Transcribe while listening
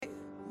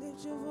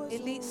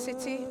Elite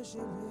City.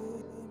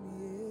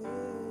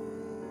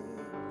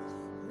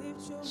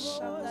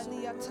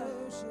 Shandaliata.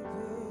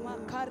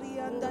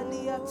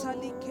 Makariandaliata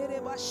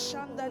likereba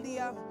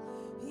shandalia.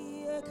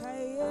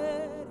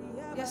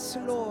 Yes,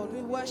 Lord,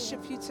 we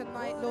worship you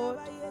tonight, Lord.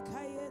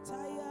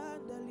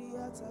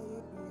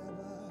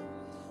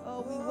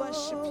 Oh, we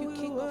worship you,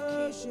 King of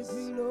Kings.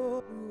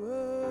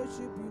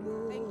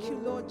 Thank you,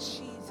 Lord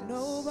Jesus.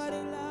 Nobody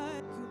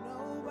like you,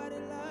 nobody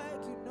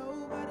like you,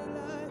 nobody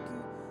like you.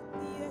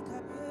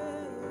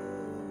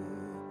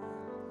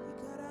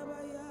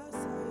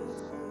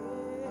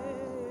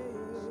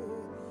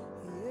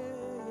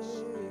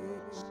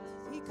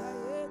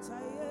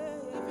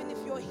 Even if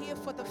you're here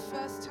for the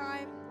first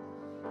time,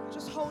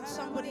 just hold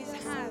somebody's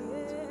hand.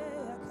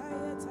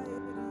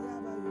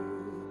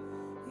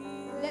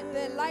 Let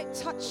their light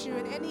touch you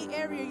in any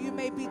area you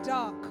may be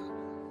dark.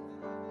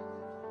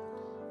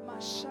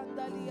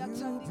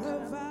 You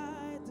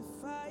provide the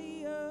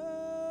fire,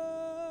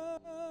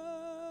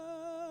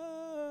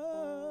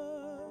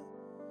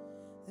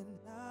 and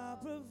I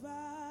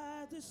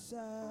provide the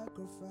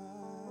sacrifice.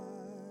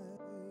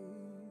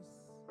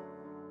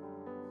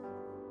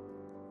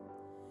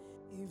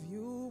 If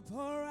you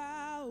pour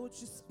out your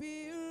spirit,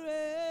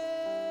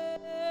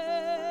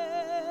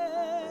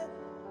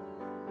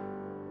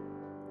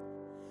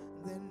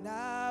 then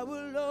I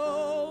will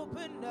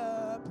open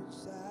up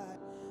inside.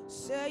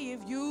 Say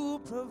if you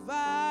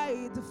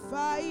provide the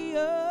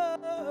fire,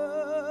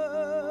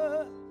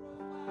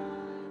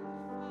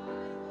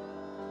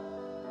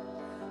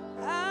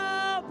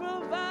 I'll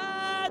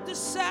provide the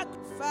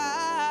sacrifice.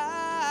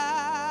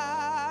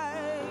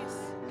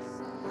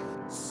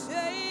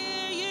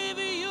 Say if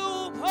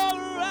you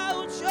pour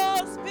out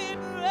your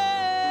spirit,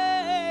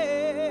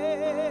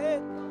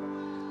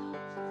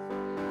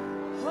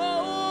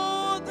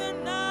 oh,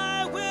 then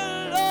I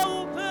will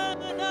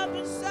open up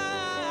inside.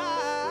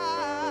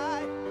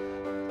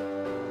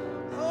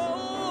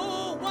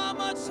 Oh, one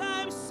more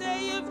time,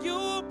 say if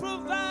you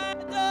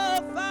provide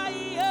the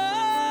fire,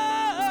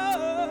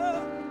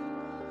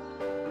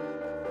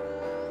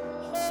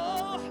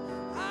 oh,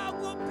 I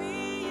will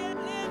be a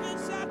living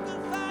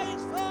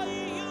sacrifice for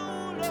you,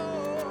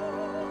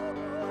 Lord.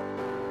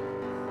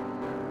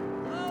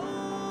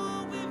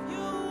 Oh, if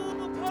you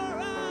pour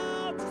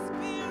out the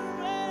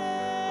spirit,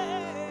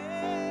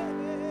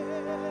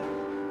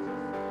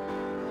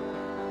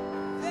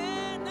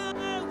 then I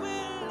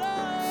will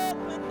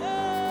open up.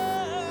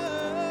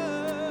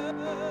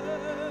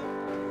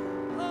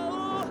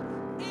 Oh,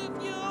 if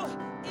you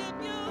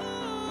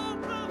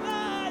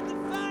provide the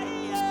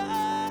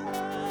fire,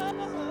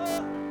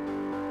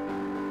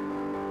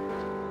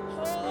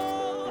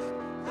 oh,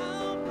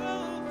 I'll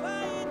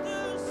provide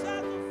the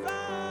sacrifice.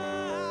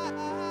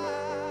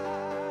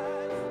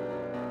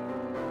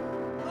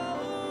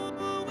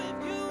 Oh, if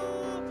you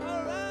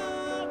pour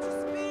out your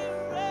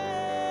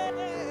spirit,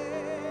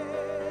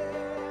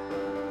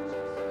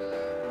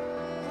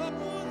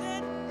 oh,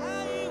 then I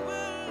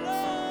will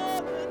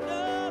open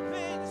up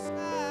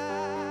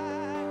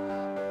inside.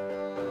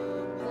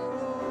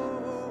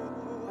 Oh,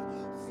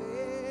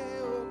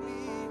 fill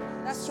me.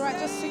 That's right,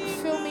 just sing,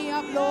 fill me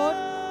up, Lord.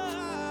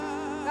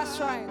 That's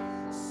right.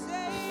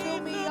 Fill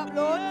me up,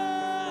 Lord.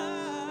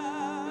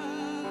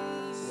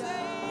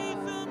 Say,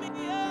 fill me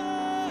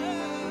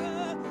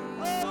up.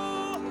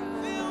 Oh,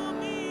 fill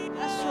me up.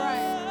 That's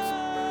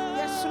right.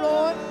 Yes,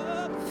 Lord.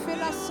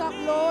 Fill us up,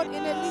 Lord,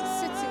 in Elite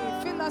City.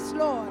 Fill us,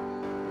 Lord.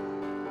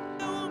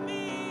 Fill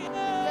me up.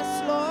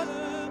 Yes, Lord.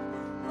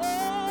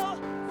 Oh,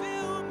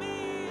 fill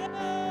me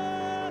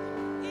up.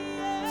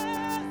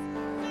 Yes,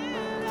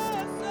 fill us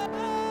up.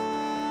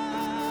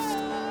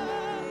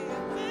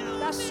 Fill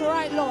That's me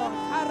right, Lord. up.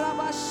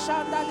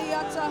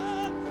 Karabashandaliata.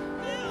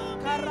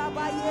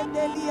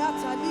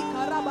 Karabayendeliata. Li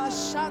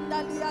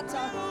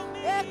karabashandaliata. E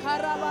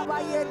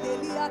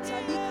karababayendeliata.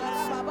 Li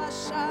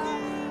karababasha.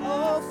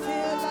 Oh,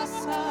 fill us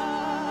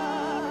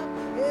up.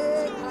 E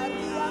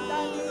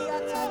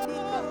kariandaliata. Li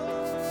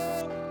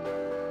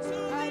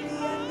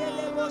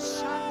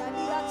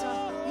kariandeleboshandaliata.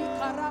 I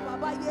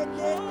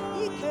karababayende. I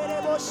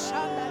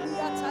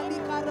kereboshandaliata. Li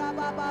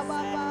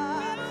karabababa.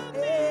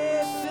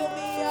 Fill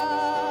me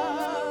up.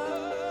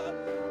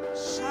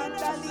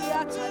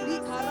 Shandaliata li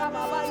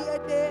karababa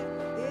yede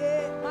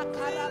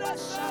makaraba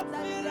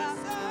shandalia.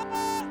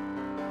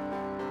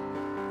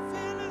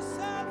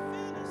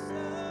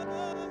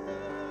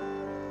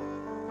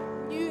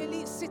 New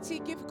Elite City,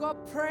 give God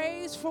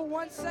praise for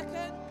 1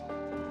 second.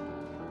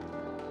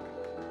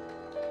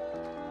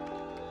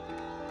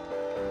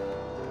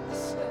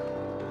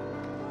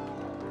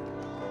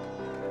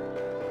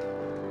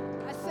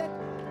 I said,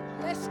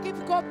 let's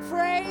give God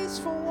praise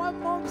for 1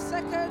 more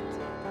second.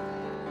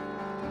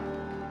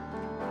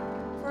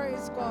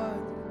 Praise God.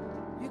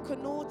 You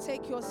can all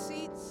take your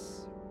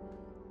seats.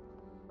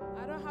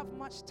 I don't have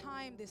much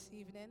time this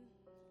evening.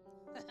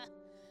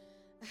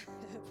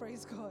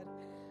 Praise God.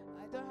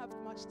 I don't have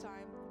much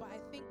time, but I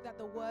think that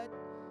the word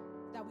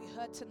that we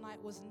heard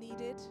tonight was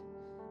needed.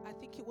 I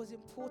think it was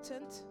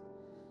important.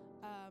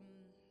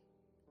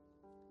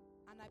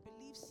 And I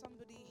believe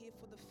somebody here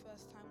for the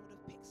first time would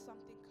have picked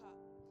something up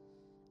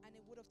and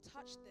it would have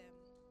touched them.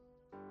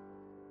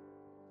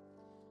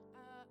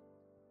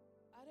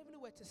 I don't even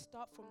know where to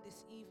start from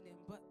this evening,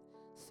 but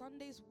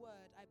Sunday's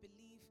word, I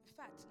believe, in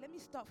fact, let me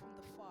start from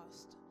the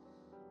fast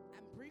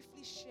and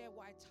briefly share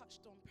what I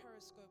touched on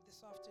Periscope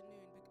this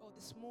afternoon, or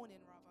this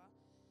morning rather,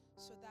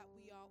 so that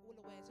we are all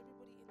aware. Is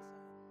everybody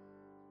inside?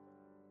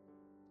 Can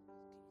you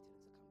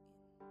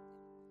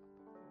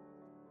tell them to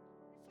come in?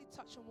 Briefly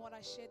touch on what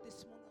I shared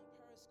this morning on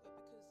Periscope,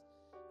 because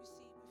you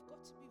see, we've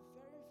got to be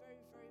very,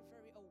 very, very,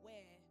 very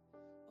aware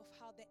of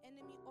how the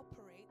enemy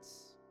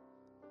operates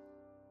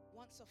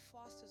once a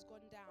fast has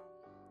gone down.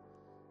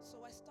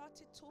 So I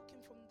started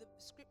talking from the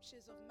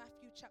scriptures of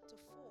Matthew chapter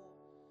 4,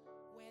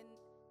 when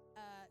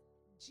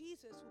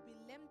Jesus will be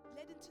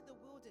led into the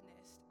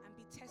wilderness and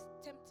be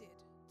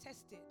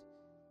tested.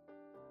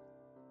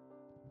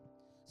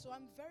 So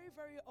I'm very,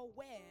 very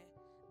aware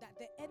that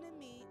the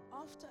enemy,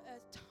 after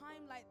a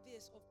time like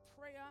this of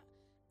prayer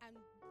and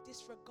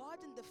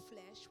disregarding the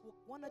flesh, will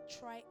want to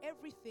try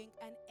everything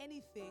and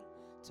anything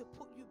to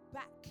put you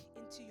back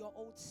into your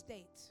old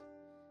state.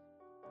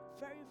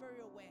 Very,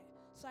 very aware.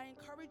 So I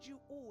encourage you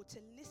all to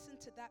listen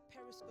to that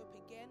Periscope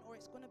again, or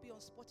it's going to be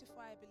on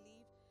Spotify, I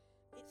believe.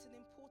 It's an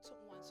important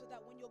one, so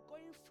that when you're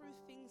going through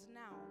things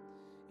now,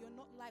 you're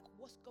not like,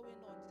 what's going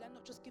on? Did I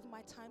not just give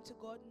my time to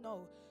God?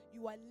 No,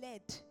 you are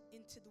led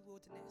into the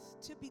wilderness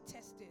to be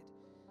tested.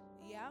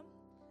 Yeah?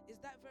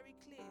 Is that very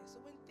clear? So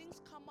when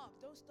things come up,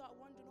 don't start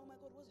wondering, oh my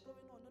God, what's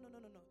going on? No.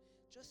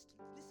 Just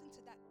listen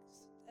to that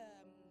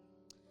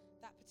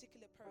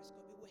particular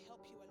Periscope. It will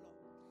help you a lot.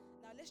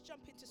 Now let's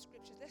jump into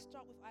scriptures. Let's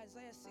start with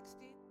Isaiah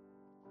 60.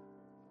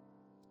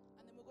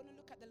 And then we're going to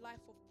look at the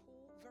life of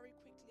Paul very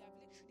quickly. I've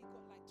literally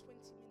got like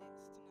 20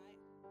 minutes tonight.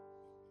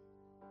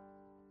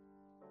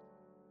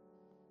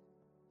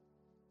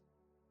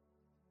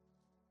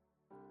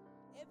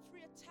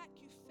 Every attack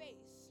you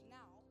face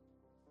now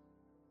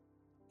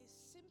is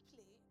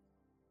simply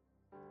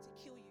to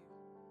kill you.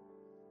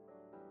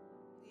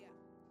 Yeah.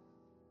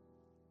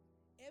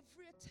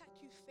 Every attack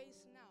you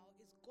face now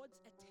is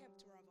God's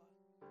attempt, rather,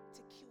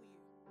 to kill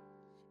you.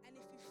 And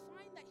if you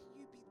find that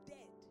you be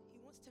dead, he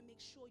wants to make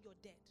sure you're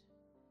dead.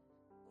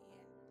 Yeah.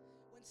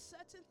 When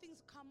certain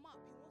things come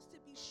up, he wants to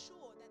be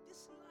sure that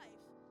this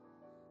life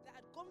that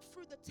had gone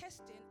through the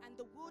testing and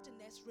the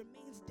wilderness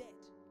remains dead.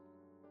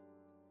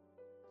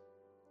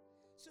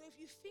 So if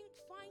you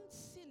find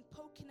sin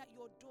poking at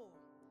your door,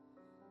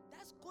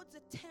 that's God's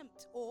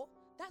attempt, or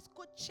that's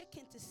God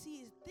checking to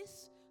see, is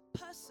this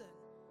person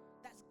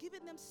that's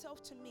given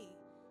themselves to me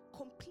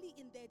complete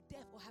in their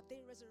death, or have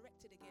they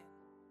resurrected again?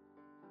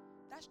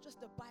 That's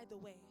just a by the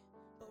way.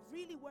 But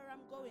really where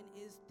I'm going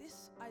is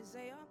this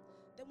Isaiah,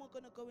 then we're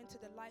going to go into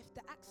the life,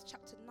 the Acts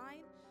chapter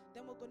 9,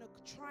 then we're going to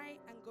try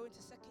and go into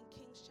 2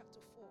 Kings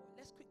chapter 4.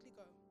 Let's quickly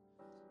go.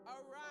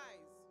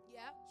 Arise,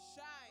 Yeah.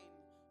 shine,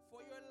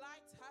 for your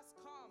light has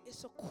come.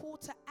 It's a call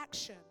to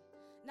action.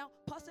 Now,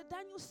 Pastor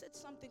Daniel said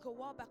something a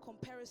while back on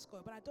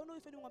Periscope, and I don't know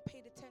if anyone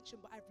paid attention,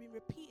 but I've been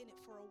repeating it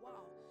for a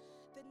while.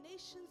 The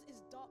nations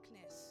is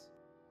darkness.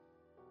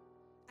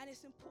 And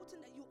it's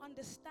important that you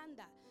understand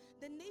that.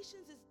 The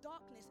nations is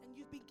darkness, and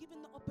you've been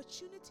given the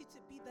opportunity to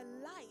be the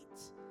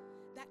light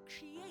that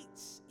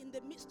creates in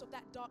the midst of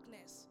that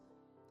darkness.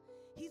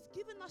 He's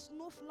given us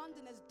North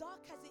London, as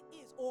dark as it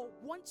is, or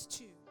wants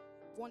to.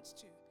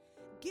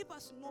 Give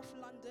us North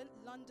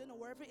London, or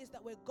wherever it is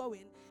that we're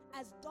going,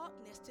 as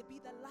darkness, to be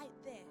the light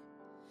there.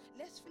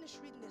 Let's finish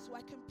reading this so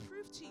I can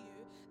prove to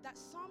you that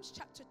Psalms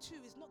chapter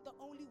 2 is not the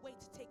only way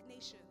to take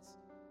nations.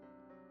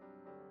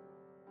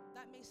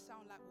 That may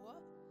sound like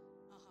what?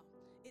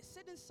 It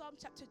said in Psalm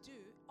chapter 2,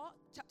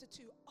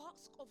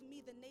 ask of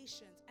me the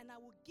nations, and I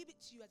will give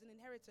it to you as an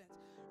inheritance.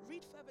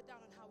 Read further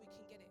down on how we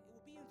can get it. It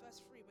will be in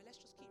verse 3, but let's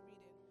just keep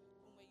reading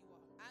from where you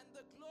are. And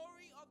the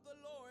glory of the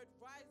Lord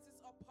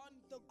rises upon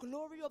you. The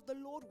glory of the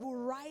Lord will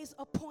rise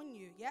upon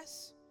you,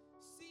 yes?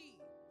 See.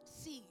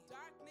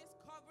 Darkness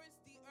covers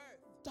the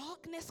earth.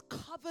 Darkness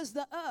covers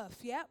the earth,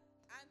 yeah?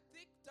 And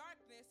thick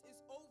darkness is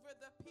over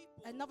the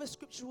people. Another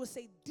scripture will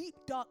say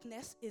deep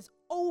darkness is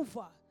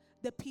over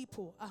the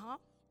people.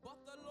 But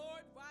the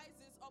Lord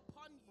rises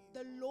upon you.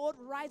 The Lord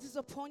rises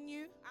upon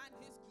you. And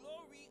his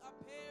glory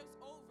appears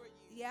over you.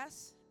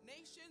 Yes.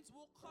 Nations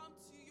will come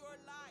to your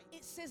light.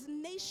 It says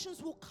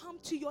nations will come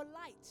to your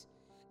light.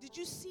 Did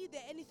you see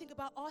there anything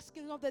about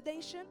asking of the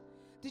nation?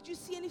 Did you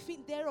see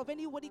anything there of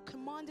anybody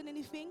commanding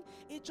anything?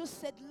 It just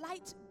said,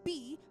 light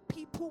be,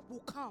 people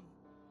will come.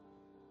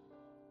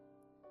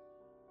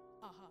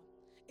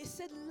 It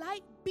said,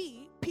 light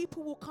be,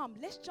 people will come.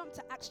 Let's jump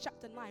to Acts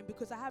chapter 9,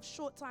 because I have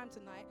short time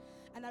tonight,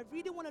 and I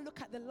really want to look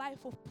at the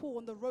life of Paul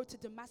on the road to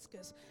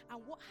Damascus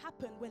and what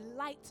happened when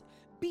light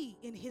be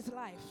in his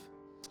life.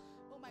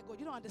 Oh my God,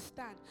 you don't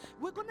understand.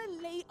 We're going to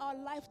lay our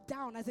life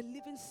down as a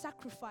living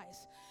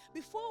sacrifice.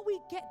 Before we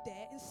get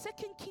there, in 2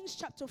 Kings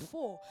chapter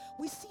 4,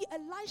 we see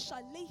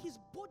Elisha lay his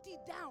body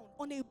down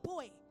on a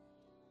boy.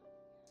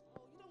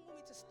 Oh, you don't want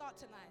me to start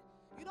tonight.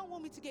 You don't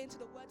want me to get into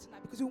the word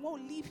tonight, because we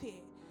won't leave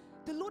here.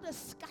 The Lord has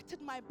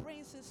scattered my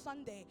brain since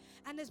Sunday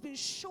and has been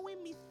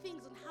showing me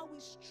things on how we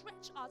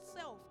stretch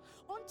ourselves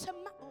onto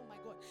oh my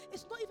God.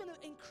 It's not even an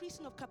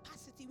increasing of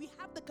capacity. We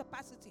have the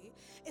capacity.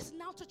 It's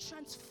now to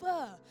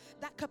transfer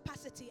that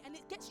capacity, and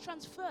it gets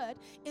transferred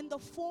in the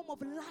form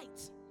of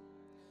light.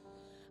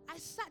 I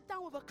sat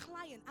down with a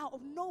client out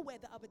of nowhere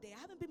the other day. I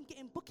haven't been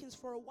getting bookings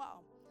for a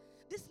while.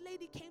 This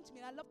lady came to me,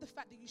 and I love the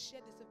fact that you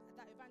shared this,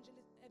 that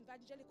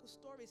evangelical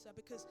story, sir,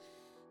 because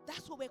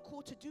that's what we're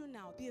called to do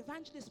now. The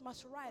evangelist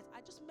must rise.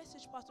 I just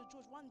messaged Pastor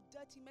George one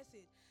dirty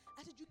message.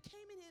 I said, you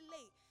came in here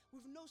late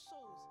with no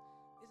souls.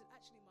 Is it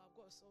actually, ma, I've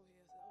got a soul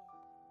here. I said,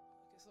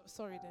 oh, okay, so,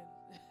 sorry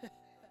then.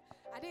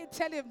 I didn't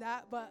tell him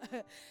that, but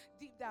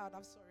deep down,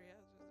 I'm sorry.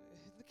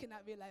 Looking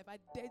at me like, I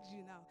dead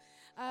you now.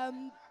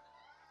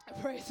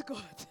 Praise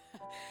God.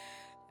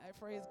 I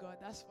praise God.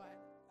 That's fine.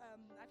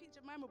 I think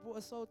Jemima brought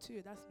a soul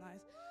too. That's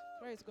nice.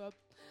 Praise God.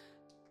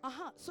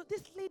 So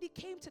this lady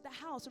came to the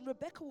house, and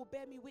Rebecca will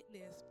bear me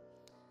witness.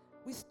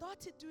 We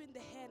started doing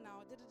the hair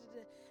now,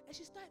 and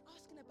she started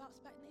asking about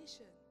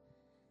Spagnation.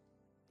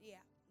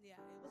 Yeah,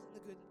 it wasn't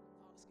a good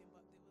asking,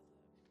 but it was.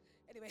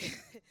 Anyway,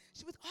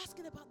 she was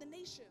asking about the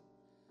nation.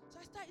 So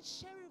I started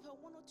sharing with her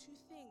one or two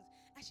things,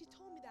 and she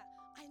told me that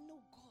I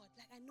know God,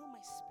 like I know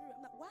my spirit.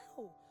 I'm like,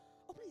 wow.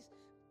 Oh, please,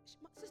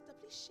 sister,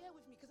 please share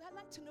with me, because I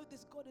like to know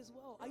this God as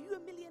well. Are you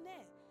a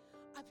millionaire?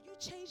 Have you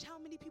changed how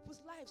many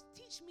people's lives?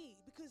 Teach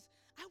me, because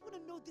I want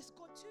to know this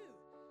God too.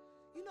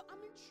 You know,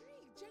 I'm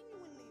intrigued,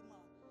 genuinely, ma.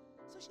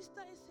 So she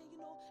started saying,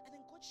 you know, and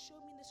then God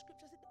showed me in the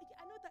scripture. I said,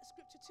 yeah, I know that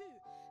scripture too.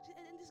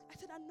 I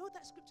said, I know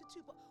that scripture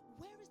too, but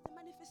where is the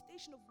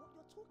manifestation of what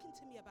you're talking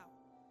to me about?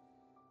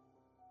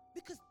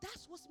 Because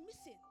that's what's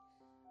missing.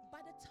 By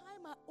the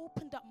time I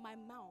opened up my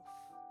mouth,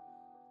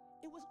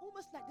 it was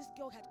almost like this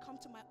girl had come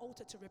to my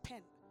altar to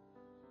repent.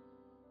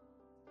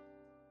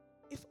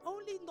 If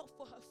only not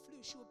for her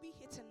flu, she will be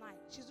here tonight.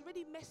 She's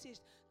already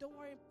messaged, don't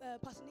worry,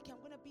 Pastor Nikki, I'm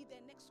going to be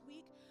there next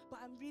week, but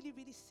I'm really,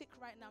 really sick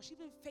right now. She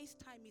even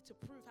FaceTimed me to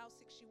prove how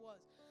sick she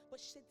was. But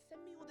she said,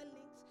 send me all the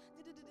links.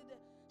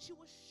 She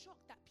was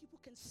shocked that people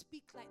can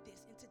speak like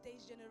this in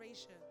today's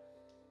generation.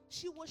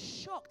 She was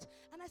shocked.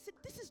 And I said,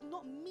 this is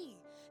not me.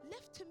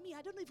 Left to me,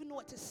 I don't even know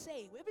what to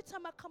say. Every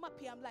time I come up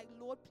here, I'm like,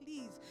 Lord,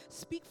 please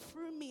speak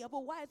through me.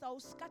 Otherwise, I'll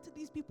scatter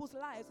these people's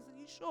lives. I said,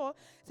 you sure?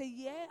 I said,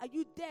 yeah. Are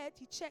you dead?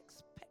 He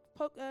checks,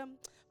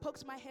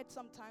 pokes my head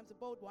sometimes, a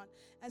bold one,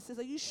 and says,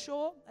 are you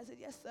sure? I said,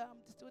 yes, sir, I'm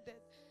still dead.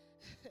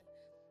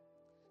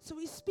 So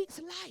he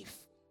speaks life.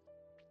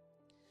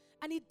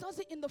 And he does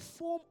it in the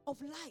form of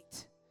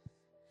light.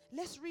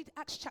 Let's read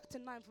Acts chapter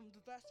 9 from the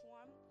verse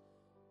 1.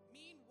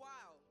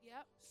 Meanwhile,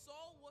 Yep.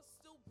 Saul was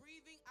still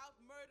breathing out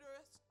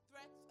murderous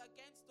threats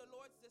against the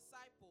Lord's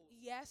disciples.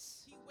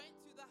 Yes. He went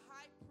to the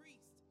high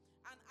priest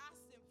and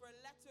asked him for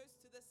letters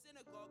to the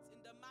synagogues in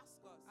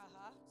Damascus,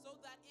 so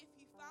that if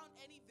he found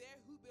any there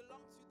who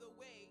belonged to the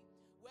way,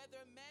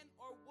 whether men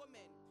or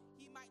women,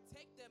 he might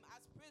take them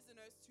as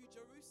prisoners to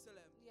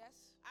Jerusalem.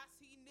 Yes. As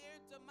he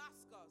neared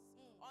Damascus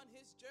on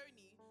his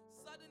journey,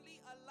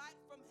 suddenly a light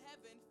from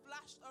heaven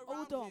flashed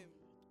around Hold on. him.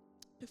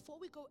 Before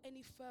we go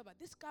any further,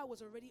 this guy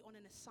was already on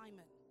an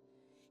assignment.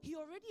 He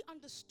already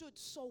understood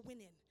soul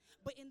winning,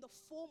 but in the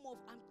form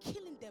of, I'm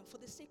killing them for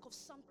the sake of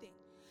something.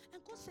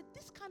 And God said,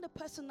 this kind of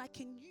person I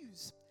can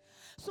use.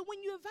 So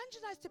when you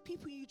evangelize to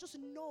people, you just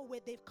know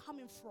where they're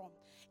coming from.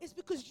 It's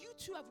because you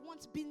too have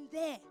once been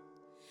there.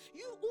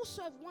 You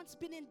also have once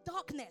been in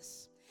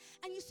darkness.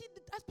 And you see,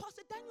 as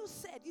Pastor Daniel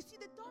said, you see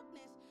the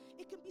darkness,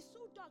 it can be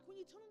so dark. When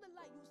you turn on the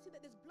light, you'll see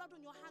that there's blood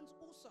on your hands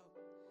also.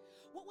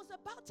 What was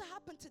about to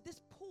happen to this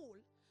Paul,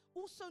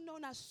 also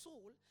known as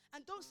Saul,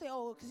 and don't say,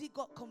 oh, because he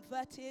got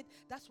converted,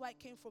 that's why it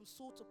came from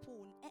Saul to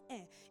Paul.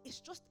 It's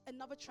just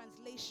another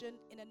translation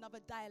in another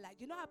dialect.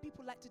 You know how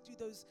people like to do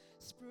those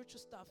spiritual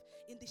stuff?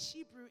 In the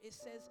Hebrew, it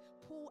says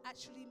Paul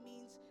actually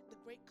means the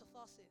great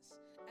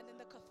catharsis. And then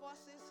the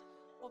catharsis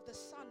of the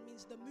sun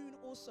means the moon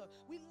also.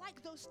 We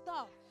like those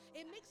stuff.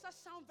 It makes us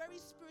sound very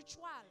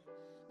spiritual.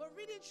 But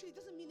really and truly, it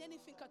doesn't mean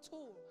anything at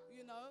all,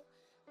 you know?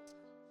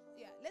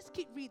 Yeah, let's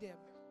keep reading.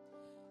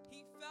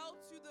 He fell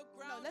to the No,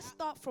 ground. let's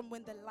start from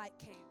when the light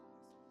came.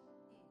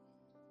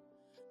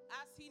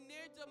 As he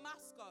neared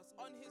Damascus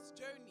on his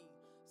journey,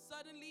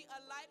 suddenly a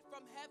light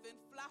from heaven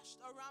flashed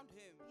around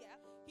him. Yeah.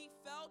 He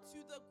fell to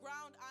the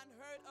ground and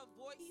heard a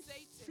voice He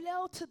say to him,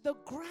 fell to the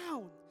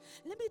ground.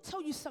 Let me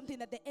tell you something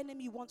that the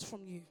enemy wants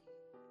from you.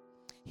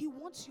 He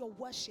wants your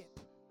worship.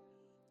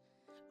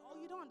 Oh,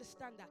 you don't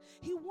understand that.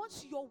 He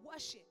wants your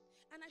worship.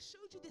 And I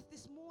showed you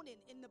this morning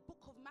in the book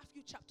of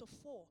Matthew chapter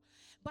 4.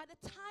 By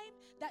the time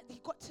that he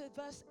got to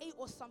verse 8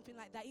 or something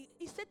like that,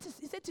 he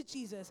said to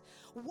Jesus,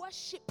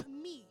 worship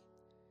me.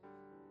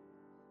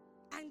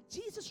 And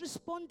Jesus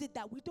responded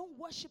that we don't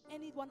worship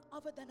anyone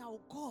other than our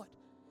God.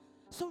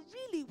 So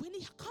really, when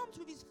he comes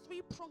with his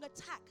three-pronged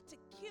attack to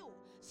kill,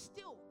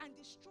 steal, and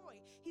destroy,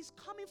 he's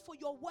coming for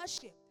your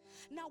worship.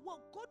 Now,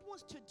 what God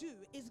wants to do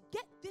is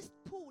get this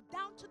Paul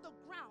down to the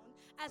ground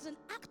as an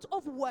act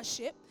of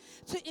worship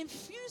to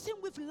infuse him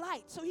with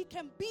light so he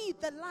can be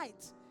the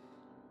light.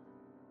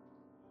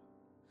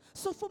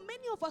 So for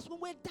many of us, when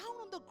we're down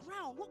on the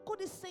ground, what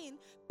God is saying,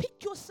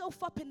 pick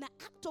yourself up in the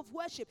act of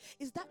worship.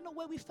 Is that not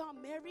where we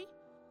found Mary?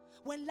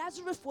 When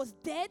Lazarus was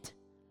dead,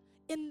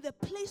 in the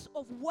place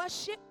of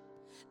worship,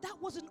 that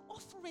was an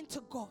offering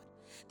to God.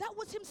 That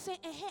was him saying,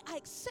 hey, I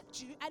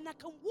accept you and I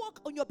can walk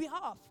on your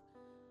behalf.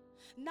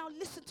 Now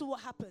listen to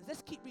what happens.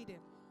 Let's keep reading.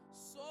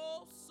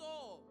 Saul,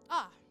 Saul,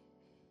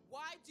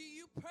 why do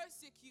you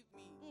persecute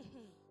me?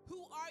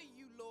 Who are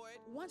you, Lord?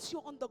 Once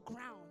you're on the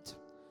ground,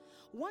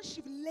 once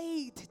you've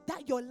laid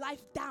your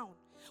life down,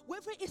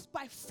 whether it's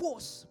by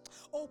force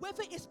or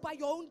whether it's by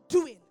your own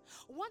doing,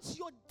 once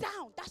you're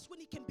down, that's when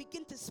he can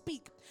begin to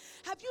speak.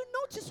 Have you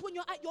noticed when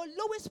you're at your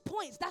lowest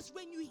points, that's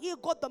when you hear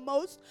God the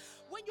most?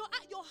 When you're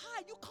at your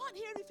high, you can't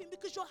hear anything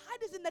because your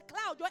head is in the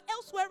cloud. You're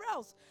elsewhere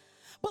else.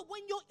 But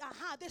when you're,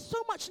 there's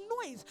so much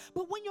noise.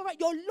 But when you're at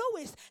your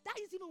lowest, that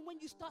is even when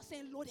you start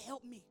saying, Lord,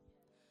 help me.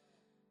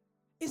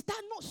 Is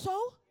that not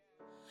so?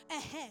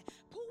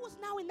 Paul was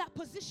now in that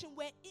position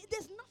where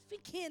there's nothing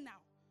here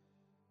now.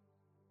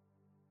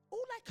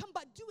 All I can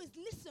but do is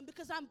listen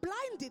because I'm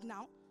blinded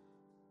now.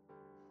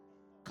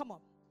 Come on.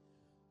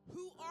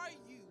 Who are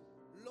you,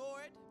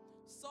 Lord?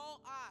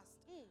 Saul asked.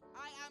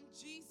 I am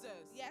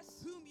Jesus,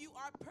 yes, whom you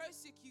are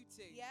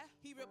persecuting. Yeah.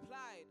 He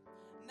replied,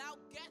 now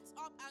get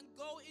up and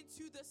go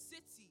into the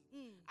city,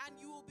 and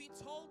you will be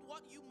told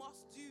what you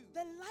must do.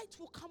 The light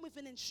will come with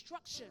an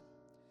instruction.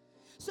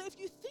 So if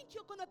you think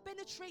you're going to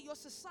penetrate your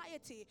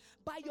society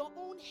by your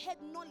own head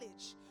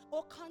knowledge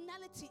or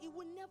carnality, it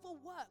will never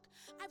work.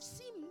 I've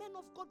seen men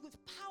of God with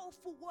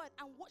powerful word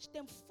and watched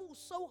them fall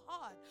so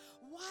hard.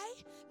 Why?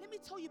 Let me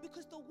tell you,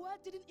 because the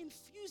word didn't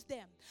infuse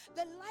them.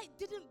 The light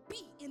didn't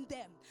be in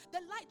them. The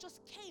light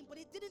just came, but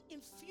it didn't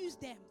infuse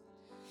them.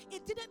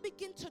 It didn't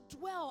begin to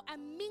dwell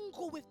and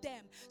mingle with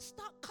them.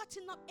 Start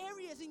cutting up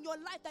areas in your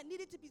life that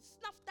needed to be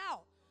snuffed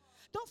out.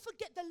 Don't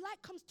forget, the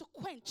light comes to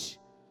quench.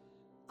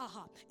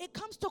 It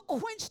comes to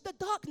quench the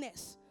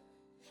darkness.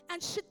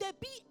 And should there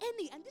be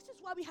any, and this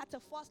is why we had to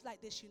fast like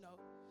this, you know.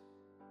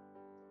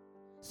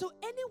 So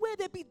anywhere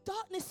there be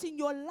darkness in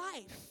your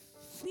life,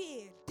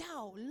 fear,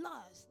 doubt,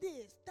 lust,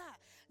 this, that,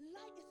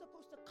 light is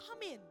supposed to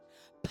come in,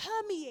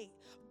 permeate,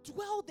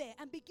 dwell there,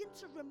 and begin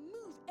to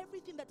remove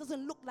everything that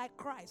doesn't look like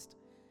Christ.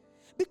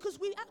 Because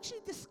we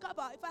actually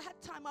discover, if I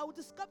had time, I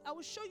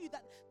would show you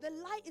that the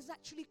light is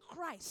actually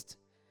Christ.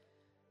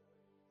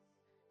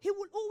 He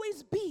will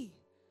always be.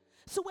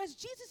 So as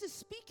Jesus is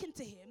speaking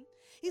to him,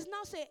 he's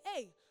now saying,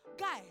 hey,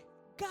 guy,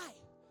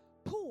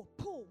 Paul,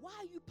 why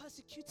are you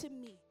persecuting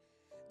me?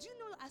 Do you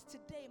know, as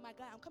today, my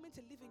guy, I'm coming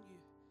to live in you.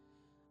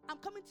 I'm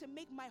coming to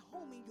make my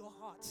home in your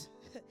heart.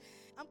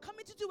 I'm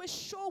coming to do a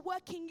sure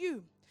work in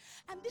you.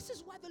 And this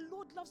is why the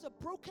Lord loves a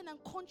broken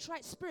and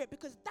contrite spirit,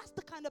 because that's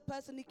the kind of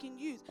person he can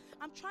use.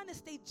 I'm trying to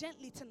stay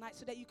gently tonight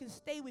so that you can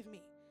stay with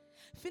me.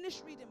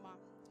 Finish reading, Mom.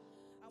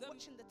 I'm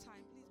watching the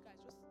time. Please, guys,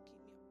 just keep me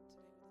up to date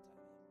with the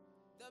time.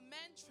 The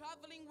men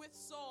traveling with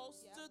Saul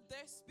stood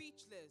there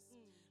speechless.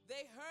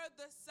 They heard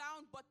the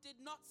sound but did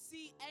not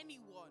see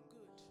anyone.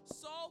 Good.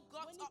 Saul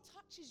got when up. he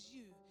touches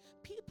you,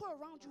 people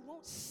around you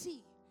won't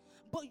see,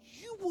 but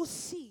you will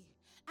see.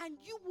 And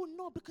you will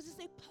know, because it's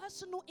a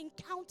personal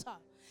encounter.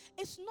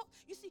 It's not,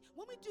 you see,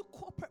 when we do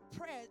corporate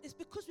prayer, it's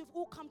because we've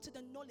all come to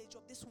the knowledge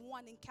of this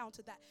one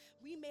encounter that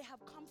we may have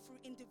come through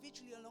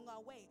individually along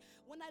our way.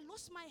 When I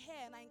lost my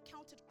hair and I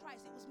encountered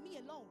Christ, it was me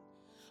alone.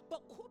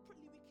 But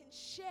corporately, we can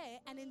share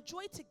and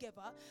enjoy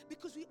together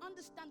because we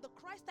understand the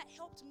Christ that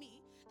helped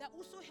me, that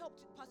also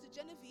helped Pastor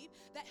Genevieve,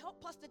 that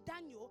helped Pastor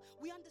Daniel.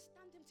 We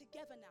understand him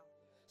together now.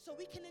 So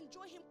we can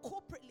enjoy him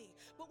corporately.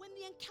 But when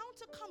the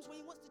encounter comes, when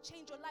he wants to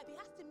change your life, he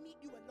has to meet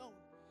you alone.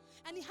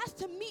 And he has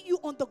to meet you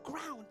on the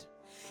ground.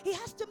 He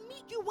has to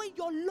meet you when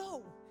you're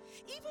low.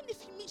 Even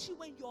if he meets you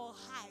when you're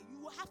high, you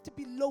will have to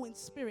be low in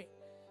spirit.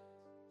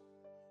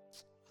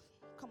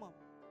 Come on.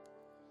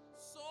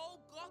 Saul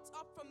got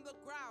up from the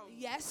ground.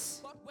 Yes.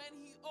 But when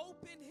he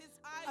opened his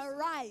eyes,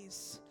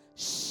 arise,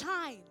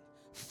 shine,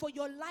 for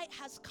your light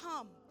has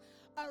come.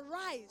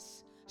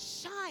 Arise,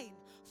 shine,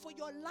 for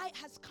your light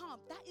has come.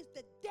 That is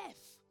the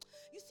death.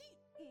 You see,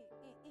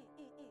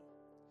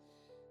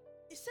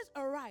 it says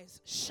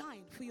arise,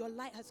 shine, for your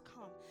light has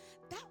come.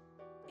 That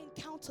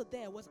encounter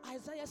there was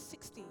Isaiah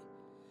 60.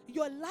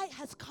 Your light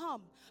has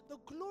come. The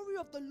glory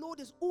of the Lord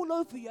is all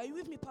over you. Are you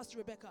with me, Pastor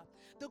Rebecca?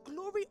 The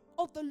glory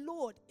of the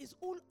Lord is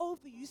all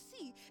over you.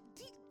 See,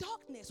 deep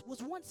darkness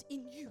was once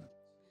in you.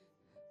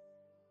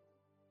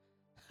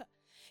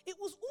 It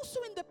was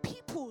also in the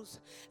peoples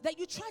that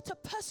you tried to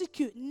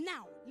persecute.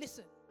 Now,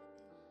 listen.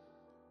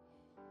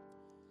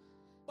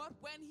 But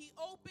when he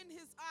opened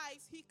his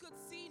eyes, he could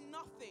see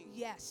nothing.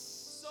 Yes.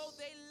 So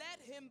they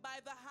led him by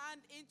the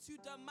hand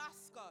into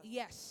Damascus.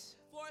 Yes.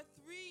 For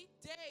 3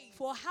 days.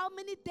 For how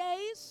many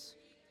days?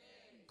 3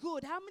 days.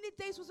 Good. How many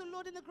days was the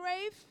Lord in the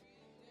grave?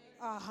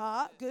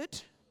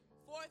 Good.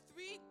 For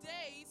 3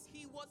 days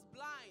he was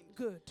blind.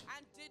 Good.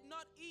 And did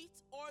not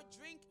eat or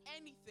drink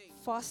anything.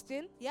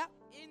 Fasting. Yeah.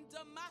 In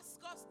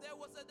Damascus there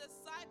was a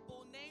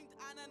disciple named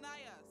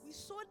Ananias. We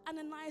saw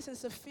Ananias and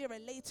Sapphira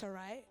later,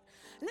 right?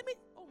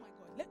 Oh my God.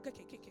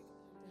 Okay.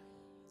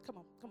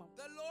 Come on, come on.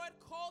 The Lord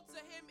called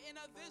to him in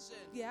a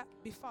vision. Yeah,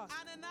 be fast.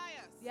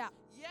 Ananias. Yeah.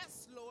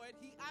 Yes, Lord,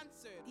 he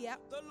answered. Yeah.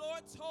 The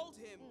Lord told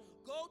him,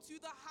 go to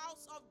the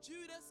house of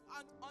Judas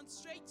on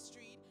Straight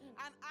Street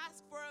and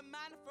ask for a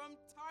man from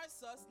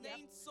Tarsus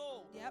named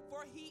Saul,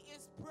 for he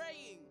is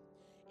praying.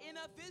 In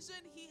a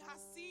vision, he has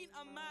seen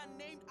a man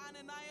named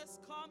Ananias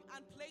come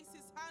and place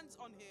his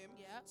hands on him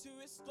to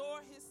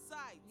restore his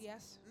sight.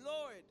 Yes.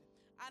 Lord,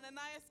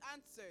 Ananias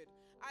answered,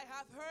 I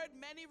have heard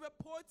many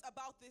reports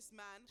about this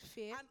man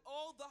and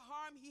all the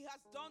harm he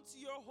has done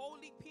to your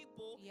holy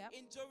people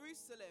in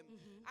Jerusalem.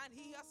 And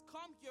he has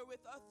come here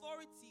with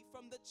authority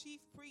from the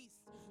chief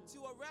priests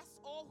to arrest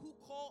all who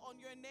call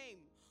on your name.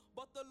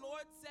 But the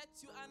Lord said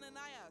to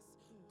Ananias,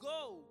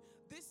 go.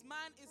 This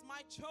man is my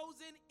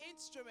chosen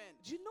instrument.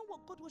 Do you know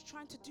what God was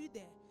trying to do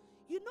there?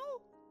 You know,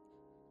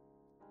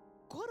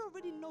 God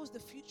already knows the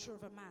future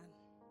of a man.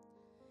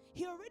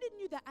 He already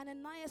knew that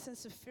Ananias and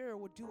Sapphira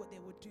would do what they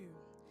would do.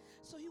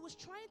 So he was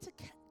trying to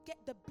get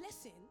the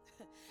blessing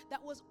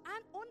that was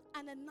on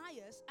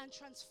Ananias and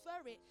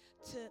transfer it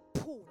to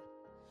Paul.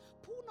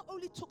 Paul not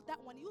only took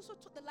that one, he also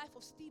took the life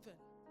of Stephen.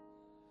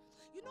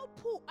 You know,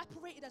 Paul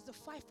operated as the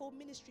fivefold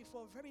ministry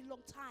for a very long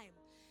time.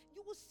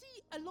 You will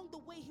see along the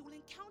way he will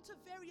encounter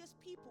various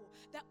people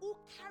that all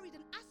carried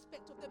an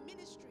aspect of the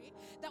ministry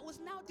that was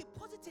now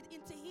deposited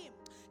into him.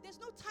 There's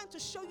no time to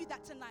show you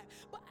that tonight.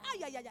 But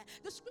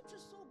the scripture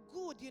is so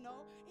good, you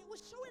know. It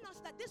was showing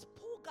us that this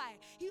Paul guy,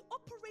 he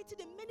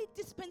operated in many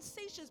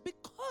dispensations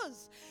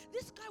because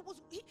this guy was,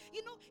 he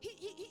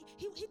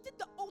did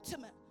the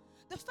ultimate.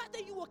 The fact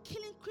that you were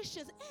killing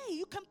Christians, hey,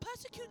 you can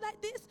persecute like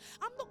this.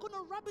 I'm not going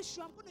to rubbish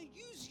you. I'm going to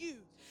use you.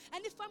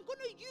 And if I'm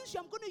going to use you,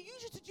 I'm going to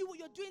use you to do what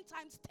you're doing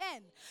times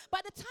 10.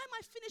 By the time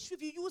I finish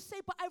with you, you will say,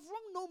 but I've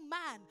wronged no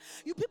man.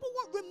 You people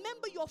won't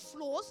remember your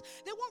flaws.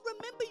 They won't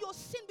remember your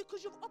sin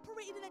because you've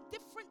operated in a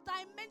different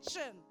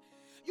dimension.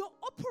 You're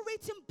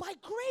operating by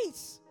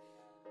grace.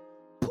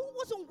 Paul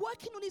wasn't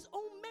working on his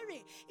own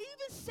merit. He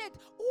even said,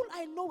 all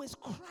I know is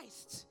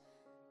Christ.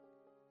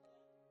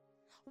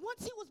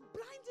 Once he was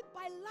blinded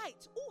by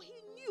light, all he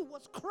knew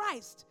was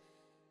Christ.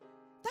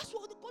 That's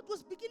what God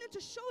was beginning to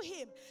show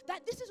him,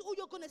 that this is all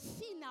you're going to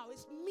see now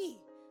is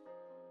me.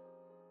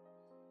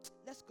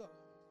 Let's go.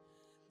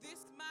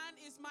 This man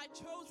is my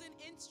chosen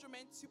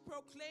instrument to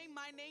proclaim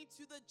my name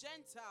to the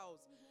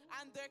Gentiles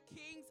and their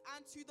kings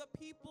and to the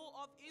people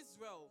of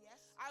Israel.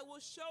 Yes. I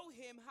will show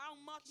him how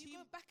much Can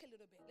you go back a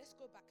little bit? Let's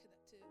go back to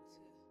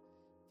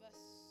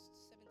verse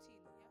 17,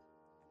 yeah?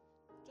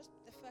 Just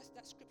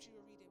that scripture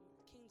you're reading,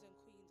 kings and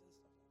queens and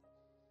stuff like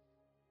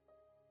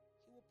that.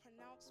 He will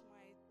pronounce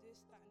my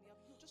this, that, and the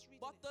other. You just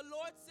read it. But the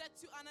Lord said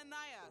to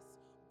Ananias,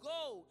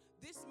 go,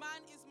 this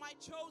man is my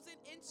chosen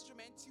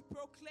instrument to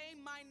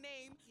proclaim my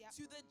name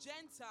to the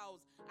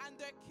Gentiles and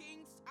their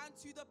kings and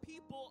to the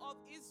people of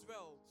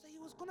Israel. So he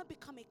was going to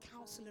become a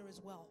counselor as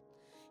well.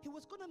 He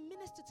was going to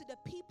minister to the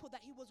people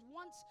that he was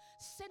once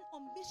sent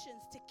on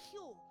missions to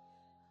kill.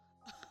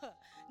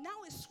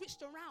 Now it's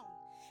switched around.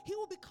 He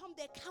will become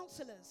their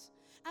counselors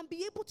and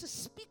be able to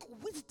speak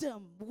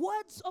wisdom,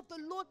 words of the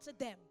Lord to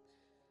them.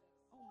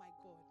 Oh my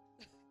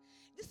God.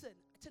 Listen,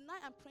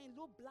 tonight I'm praying,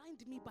 Lord,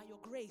 blind me by your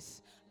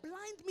grace.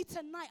 Blind me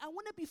tonight. I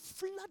want to be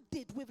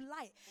flooded with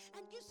light.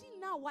 And you see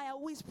now why I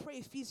always pray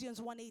Ephesians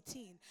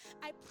 1:18.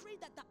 I pray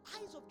that the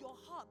eyes of your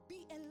heart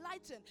be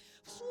enlightened.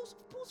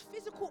 Paul's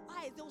physical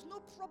eyes, there was no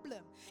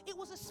problem. It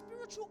was a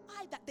spiritual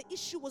eye that the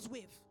issue was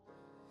with.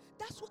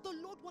 That's what the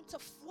Lord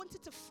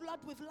wanted to flood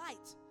with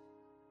light.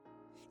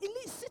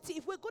 Elite City,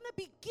 if we're going to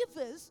be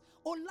givers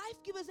or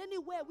life givers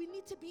anywhere, we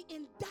need to be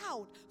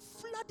endowed,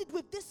 flooded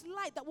with this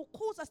light that will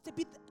cause us to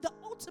be the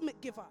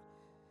ultimate giver.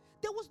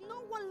 There was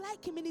no one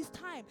like him in his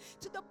time,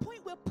 to the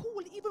point where Paul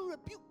will even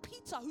rebuke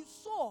Peter, who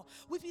saw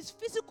with his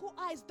physical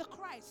eyes the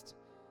Christ.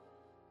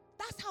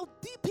 That's how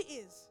deep it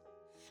is.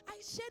 I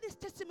share this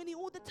testimony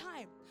all the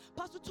time.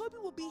 Pastor Toby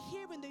will be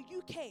here in the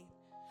UK.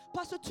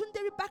 Pastor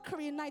Tunderi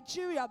Bakari in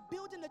Nigeria,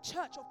 building a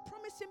church of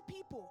promising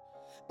people.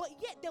 But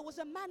yet there was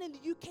a man in the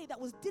UK that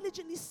was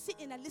diligently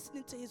sitting and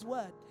listening to his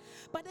word.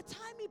 By the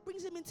time he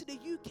brings him into the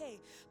UK,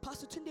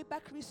 Pastor Tunde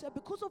Bakari said,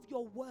 because of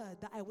your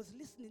word that I was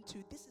listening to,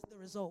 this is the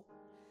result.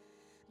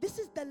 This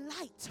is the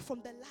light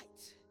from the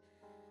light.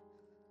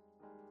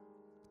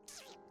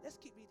 Let's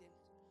keep reading.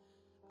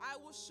 I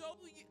will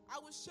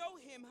show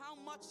him how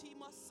much he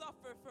must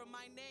suffer for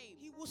my name.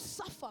 He will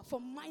suffer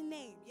for my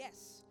name,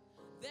 yes.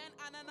 Then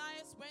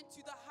Ananias went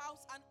to the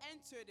house and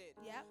entered it.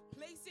 Yep.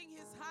 Placing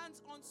his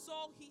hands on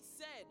Saul, he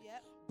said,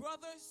 Yep.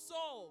 Brother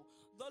Saul,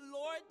 the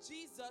Lord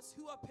Jesus,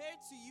 who appeared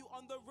to you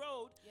on the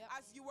road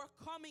as you were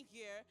coming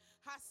here,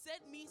 has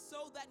sent me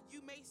so that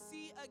you may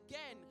see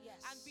again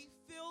and be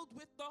filled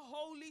with the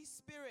Holy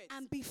Spirit.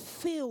 And be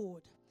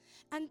filled.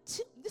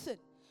 Listen,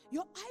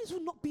 your eyes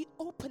will not be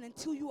open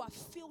until you are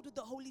filled with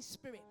the Holy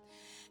Spirit.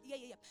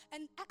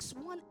 And Acts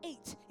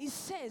 1:8, it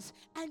says,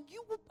 and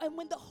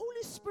when the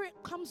Holy Spirit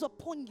comes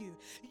upon you,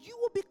 you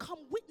will become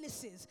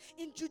witnesses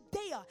in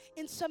Judea,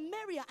 in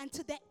Samaria, and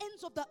to the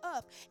ends of the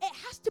earth. It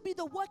has to be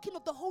the working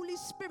of the Holy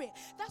Spirit.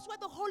 That's why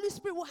the Holy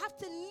Spirit will have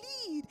to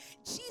lead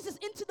Jesus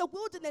into the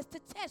wilderness to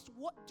test,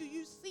 what do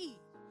you see?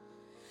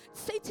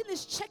 Satan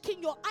is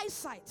checking your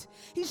eyesight.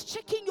 He's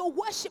checking your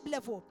worship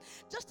level.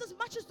 Just as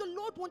much as the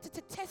Lord wanted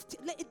to test it,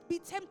 let it be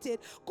tempted,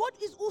 God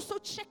is also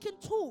checking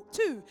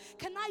too.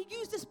 Can I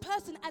use this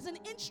person as an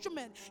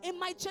instrument in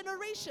my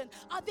generation?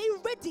 Are they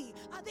ready?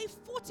 Are they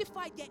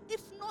fortified yet?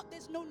 If not,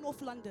 there's no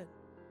North London.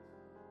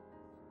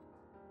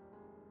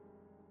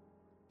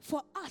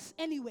 For us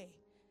anyway.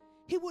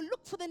 He will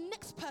look for the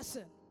next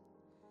person.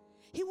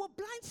 He will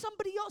blind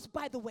somebody else,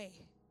 by the way.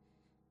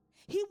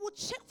 He will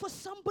check for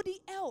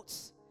somebody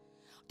else.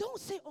 Don't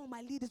say, oh,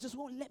 my leaders just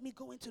won't let me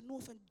go into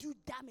North and do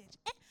damage.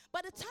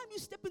 By the time you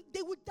step in,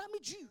 they will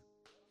damage you.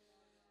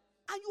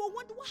 And you will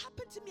wonder what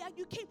happened to me. And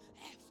you came,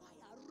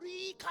 fire,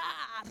 rika,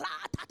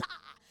 ratata.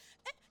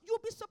 You'll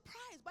be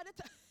surprised by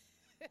the time.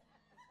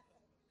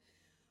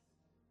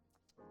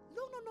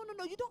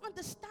 No. You don't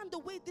understand the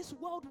way this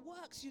world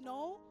works, you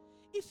know.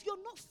 If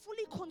you're not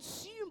fully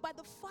consumed by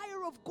the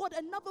fire of God,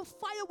 another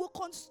fire will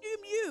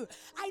consume you.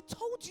 I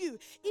told you,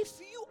 if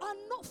you are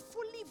not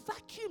fully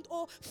vacuumed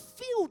or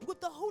filled with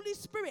the Holy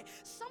Spirit,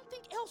 something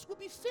else will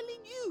be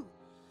filling you.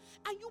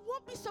 And you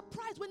won't be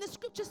surprised when the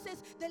scripture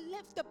says the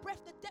length, the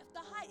breadth, the depth, the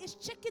height is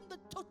checking the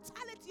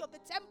totality of the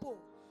temple.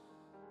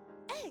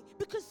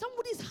 Because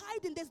somebody's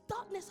hiding. There's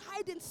darkness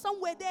hiding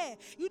somewhere there.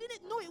 You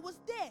didn't know it was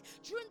there.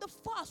 During the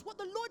fast, what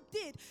the Lord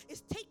did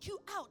is take you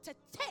out to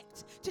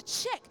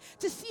check,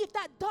 to see if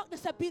that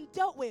darkness had been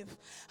dealt with.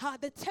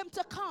 The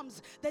tempter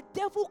comes. The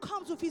devil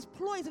comes with his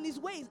ploys and his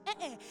ways.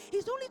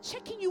 He's only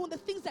checking you on the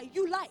things that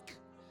you like.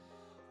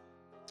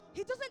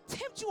 He doesn't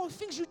tempt you on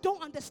things you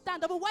don't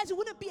understand. Otherwise, it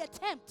wouldn't be a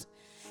tempt.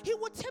 He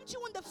will tempt you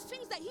on the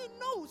things that he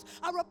knows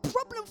are a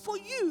problem for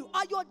you,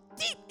 are your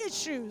deep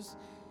issues.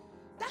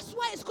 That's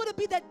why it's going to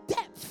be the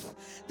depth,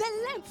 the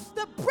length,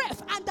 the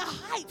breadth, and the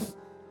height.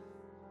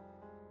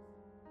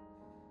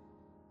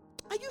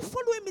 Are you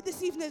following me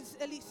this evening,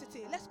 Elite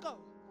City? Let's go.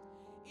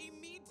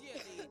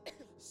 Immediately,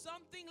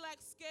 something like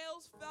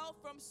scales fell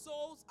from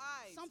Saul's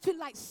eyes. Something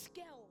like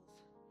scales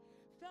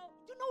fell.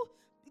 You know,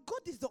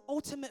 God is the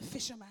ultimate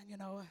fisherman, you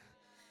know.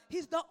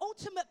 He's the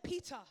ultimate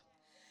Peter.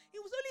 He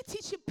was only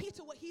teaching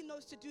Peter what he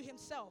knows to do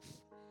himself.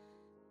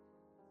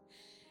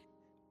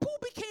 Paul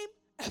became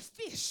a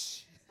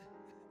fish.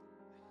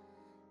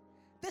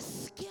 The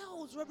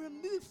scales were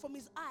removed from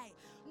his eye.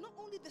 Not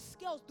only the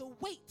scales, the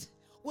weight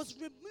was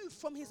removed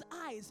from his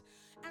eyes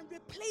and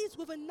replaced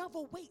with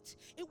another weight.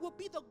 It will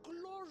be the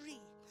glory.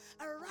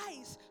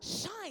 Arise,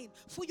 shine,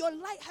 for your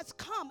light has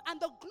come, and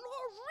the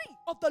glory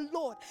of the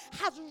Lord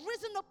has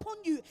risen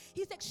upon you.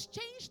 He's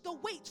exchanged the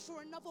weight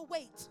for another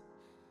weight.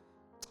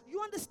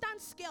 You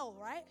understand scale,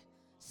 right?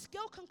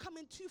 Scale can come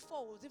in two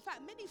folds. In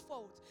fact, many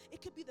folds.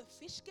 It could be the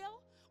fish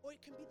scale, or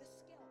it can be the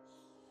scale.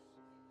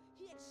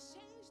 He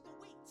exchanged the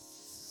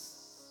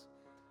weights.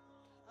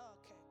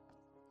 Okay,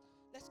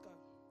 let's go.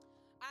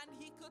 And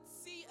he could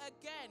see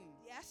again.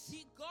 Yes.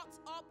 He got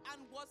up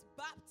and was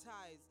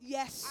baptized.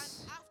 Yes.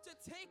 And after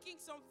taking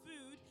some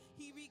food,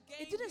 he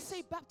regained. It didn't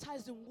say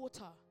baptized in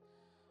water.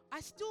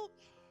 I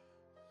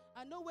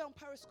know we're on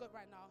Periscope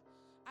right now.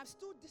 I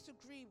still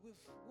disagree with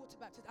water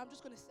baptism. I'm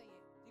just going to say it.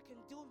 You can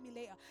deal with me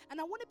later. And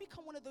I want to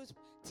become one of those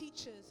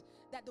teachers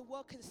that the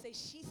world can say,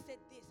 she said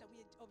this, and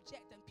we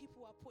object, and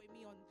people are putting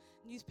me on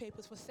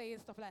newspapers for saying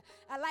stuff like that.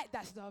 I like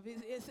that stuff.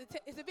 It's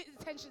a bit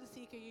attention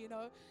seeking, you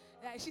know.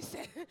 She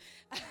said,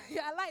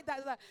 yeah, I like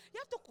that. Like, you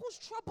have to cause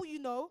trouble, you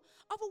know.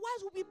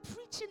 Otherwise, we'll be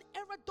preaching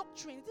error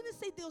doctrine. It didn't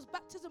say there was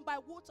baptism by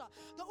water.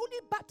 The only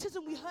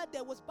baptism we heard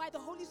there was by the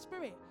Holy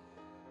Spirit.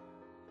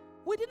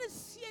 We didn't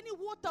see any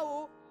water.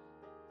 Oh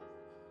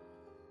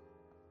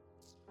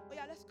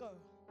yeah, let's go.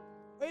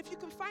 Or if you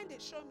can find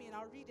it, show me and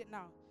I'll read it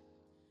now.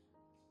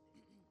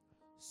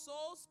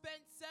 Saul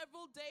spent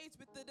several days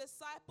with the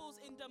disciples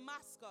in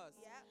Damascus.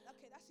 Yeah,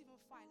 okay, that's even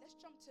fine. Let's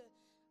jump to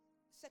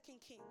 2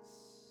 Kings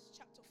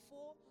chapter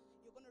 4.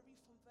 You're going to read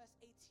from verse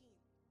 18.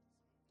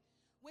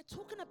 We're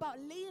talking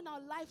about laying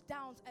our life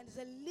down as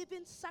a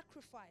living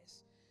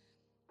sacrifice.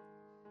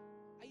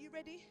 Are you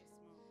ready?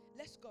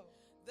 Let's go.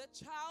 The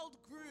child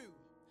grew.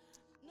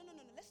 No.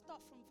 Let's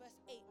start from verse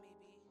 8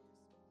 maybe.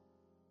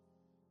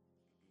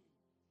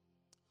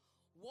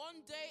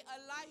 One day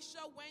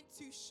Elisha went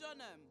to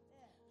Shunem.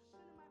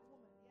 Shunammite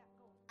woman. Yeah,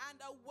 go.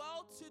 And a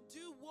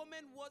well-to-do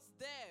woman was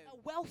there. A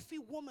wealthy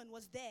woman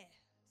was there.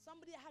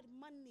 Somebody that had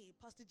money.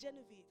 Pastor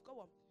Genevieve.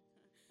 Go on.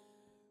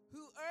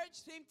 Who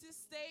urged him to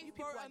stay You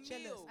for people a are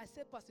jealous. meal. I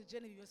said Pastor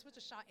Genevieve. You're supposed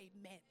to shout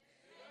amen.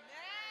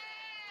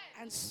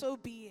 Amen. And so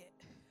be it.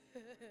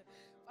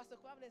 Pastor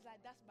Kwame is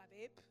like, that's my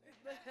babe.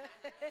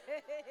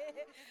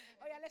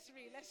 Oh yeah, let's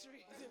read.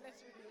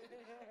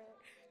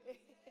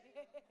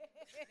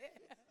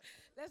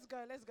 Let's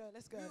go.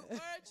 who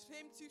urged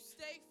him to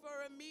stay for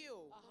a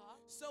meal.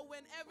 So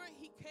whenever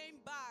he came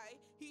by,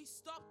 he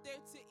stopped there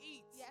to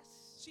eat.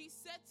 Yes. She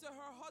said to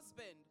her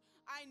husband,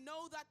 I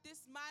know that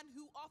this man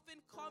who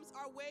often comes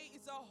our way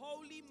is a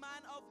holy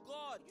man of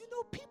God. You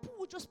know, people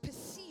will just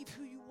perceive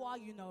who you are,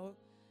 you know.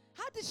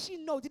 How did she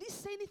know? Did he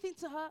say anything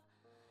to her?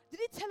 Did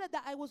he tell her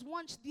that I was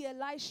once the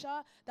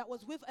Elisha that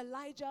was with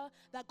Elijah,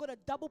 that got a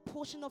double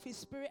portion of his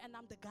spirit, and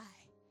I'm the guy?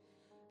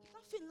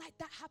 Nothing like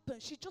that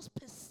happened. She just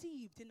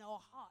perceived in her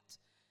heart.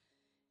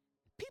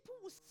 People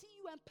will see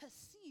you and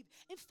perceive.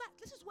 In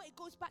fact, this is where it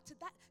goes back to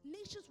that.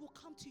 Nations will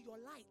come to your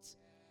light.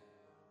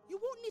 You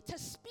won't need to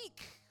speak.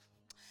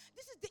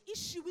 This is the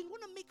issue. We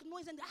want to make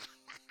noise and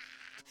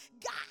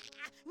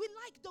we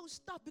like those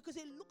stuff because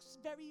it looks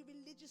very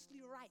religiously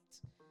right.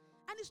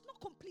 And it's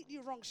not completely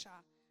wrong, Sha,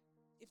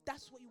 if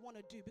that's what you want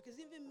to do. Because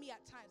even me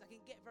at times, I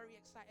can get very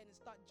excited and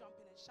start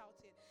jumping and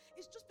shouting.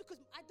 It's just because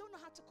I don't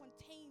know how to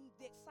contain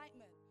the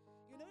excitement.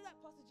 You know, like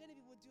Pastor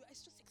Genevieve would do.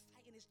 It's just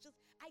exciting. It's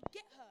just, I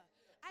get her.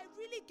 I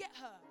really get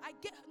her. I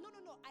get her. No.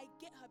 I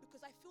get her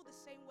because I feel the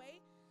same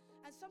way.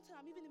 And sometimes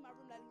I'm even in my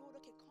room like, Lord,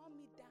 okay, calm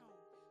me down.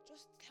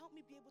 Just help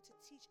me be able to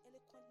teach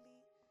eloquently.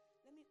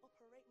 Let me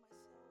operate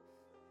myself.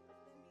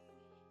 Let me do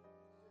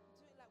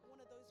it like one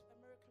of those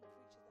American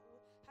preachers that will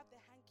have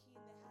their hanky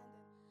in their hand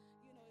and,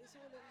 you know, it's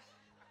all in.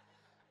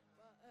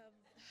 But,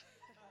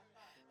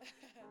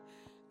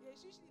 yeah,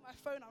 it's usually my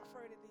phone I'm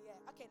throwing in the air.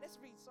 Okay, let's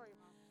read. Sorry,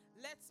 Mom.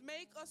 Let's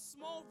make a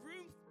small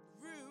room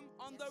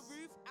on the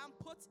roof and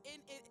put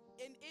in it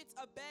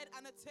a bed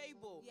and a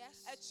table,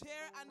 a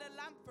chair and a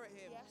lamp for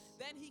him.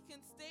 Then he can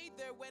stay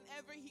there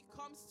whenever he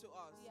comes to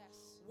us.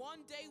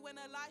 One day when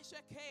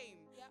Elisha came,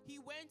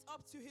 he went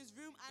up to his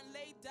room and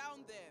laid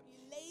down there. He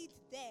laid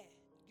there.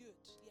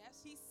 Good. Yes.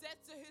 He said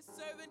to his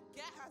servant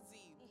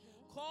Gehazi,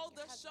 call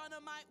the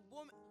Shunammite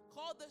woman,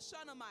 call the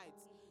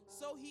Shunammite.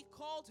 So he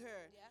called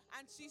her,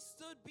 and she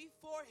stood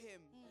before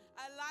him.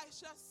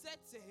 Elisha said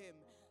to him,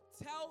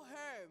 tell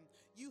her,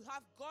 you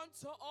have gone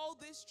to all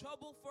this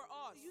trouble for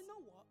us. You know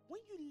what? When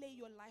you lay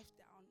your life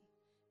down,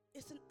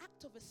 it's an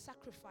act of a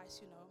sacrifice,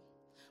 you know.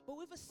 But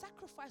with a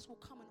sacrifice will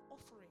come an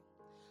offering.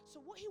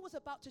 So what he was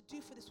about to do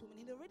for this woman,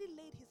 he'd already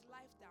laid his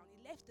life down.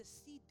 He left the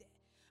seed there.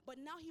 But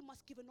now he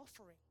must give an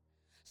offering.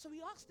 So he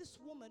asked this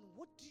woman,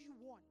 what do you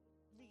want?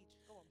 Read.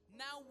 Go on.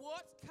 Now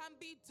what can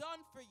be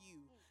done for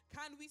you?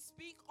 Can we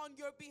speak on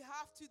your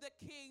behalf to the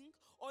king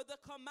or the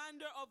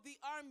commander of the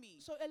army?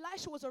 So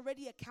Elisha was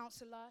already a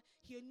counselor.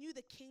 He knew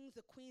the kings,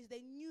 the queens. They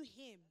knew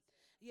him.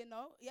 You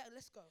know? Yeah,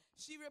 let's go.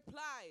 She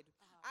replied,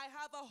 I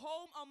have a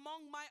home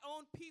among my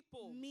own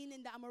people.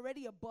 Meaning that I'm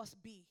already a boss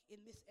B in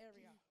this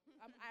area.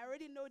 I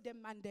already know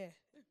them man there,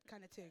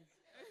 kind of thing.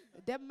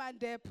 Them man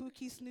there,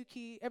 Pookie,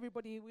 Snooky,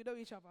 everybody, we know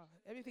each other.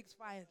 Everything's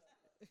fine.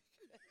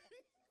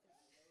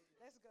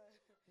 Let's go.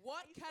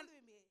 What can...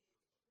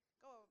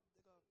 Go on.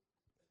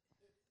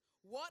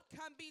 What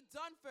can be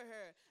done for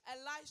her?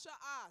 Elisha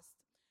asked.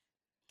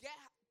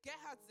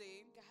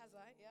 Gehazi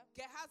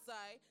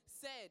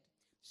said,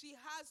 she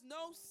has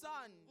no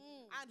son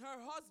and her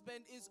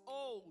husband is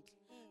old.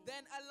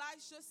 Then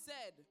Elisha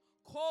said,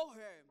 call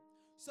her.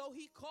 So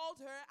he called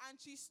her and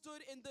she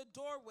stood in the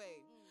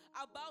doorway.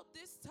 About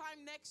this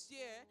time next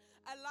year,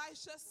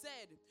 Elisha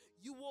said,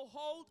 you will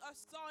hold a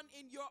son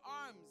in your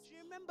arms. Do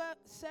you remember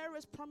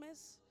Sarah's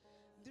promise?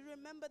 Do you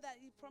remember that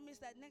he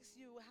promised that next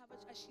year we'll have a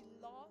child? She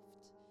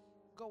laughed.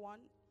 Go on.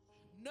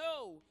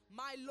 No,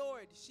 my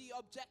Lord, she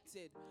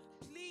objected.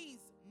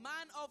 Please,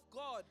 man of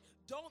God,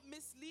 don't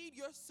mislead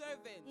your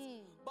servant.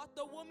 But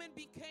the woman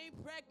became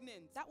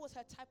pregnant. That was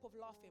her type of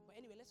laughing. But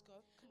anyway, let's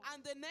go.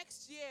 And the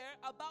next year,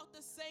 about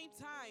the same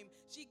time,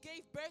 she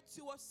gave birth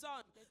to a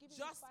son.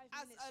 Just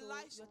as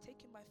Elisha, you're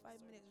taking my 5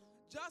 minutes.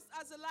 Just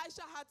as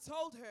Elisha had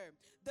told her,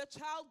 the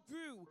child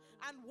grew.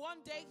 And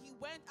one day he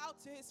went out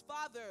to his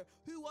father,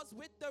 who was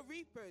with the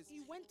reapers. He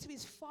went to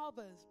his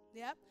father's,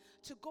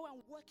 to go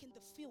and work in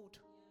the field.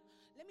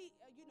 Let me,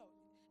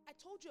 I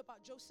told you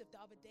about Joseph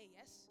the other day,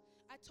 yes?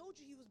 I told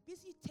you he was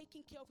busy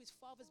taking care of his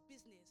father's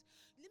business.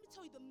 Let me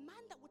tell you, the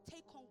man that would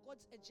take on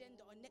God's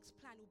agenda or next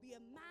plan will be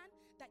a man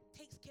that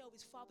takes care of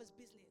his father's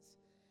business.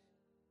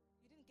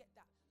 You didn't get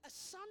that. A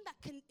son that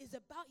is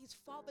about his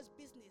father's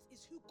business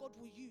is who God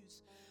will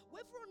use.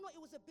 Whether or not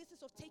it was a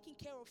business of taking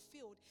care of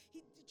field,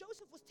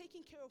 Joseph was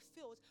taking care of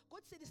fields.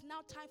 God said it's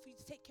now time for you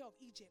to take care of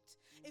Egypt.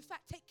 In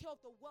fact, take care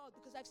of the world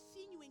because I've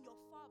seen you in your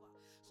father.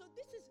 So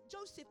this is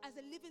Joseph as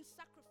a living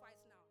sacrifice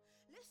now.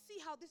 Let's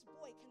see how this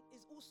boy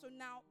is also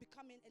now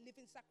becoming a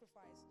living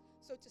sacrifice,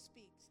 so to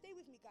speak. Stay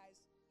with me,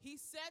 guys. He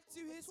said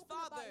to his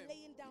father, father, about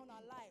laying down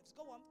our lives.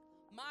 Go on.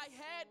 My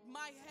head,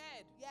 my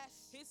head.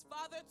 Yes. His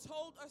father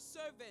told a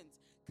servant,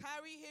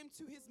 carry him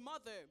to his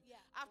mother.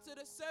 After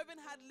the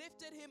servant had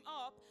lifted him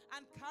up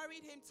and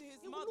carried him to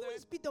his mother. It will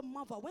always be the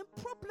mother. When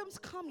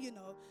problems come, it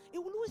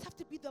will always have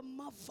to be the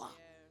mother.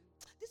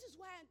 This is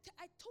why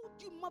I told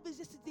you mothers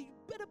yesterday, you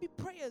better be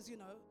prayers,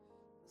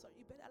 Sorry,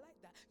 I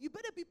like that. You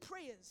better be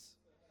prayers.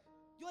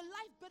 Your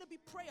life better be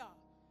prayer.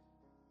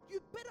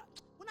 You better,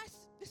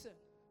 listen.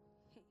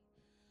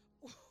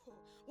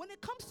 When it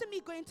comes to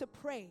me going to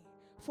pray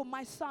for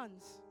my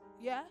sons,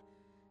 yeah,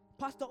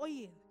 Pastor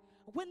Oyin,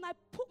 when I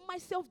put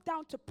myself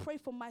down to pray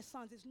for my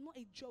sons, it's not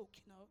a joke,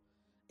 you know.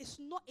 It's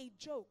not a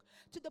joke.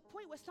 To the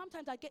point where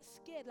sometimes I get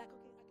scared, like,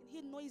 okay, I can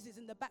hear noises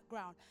in the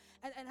background.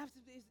 And I have to,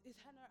 is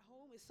Hannah at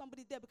home? Is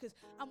somebody there? Because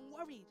I'm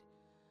worried.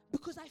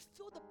 Because I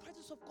feel the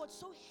presence of God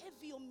so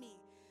heavy on me.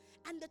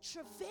 And the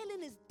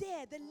travailing is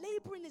there. The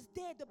laboring is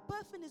there. The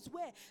birthing is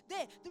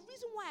there. The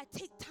reason why I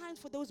take time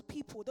for those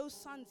people, those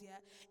sons, yeah,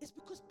 is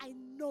because I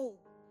know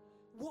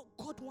what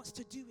God wants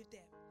to do with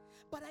them.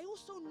 But I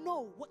also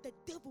know what the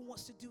devil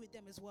wants to do with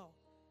them as well.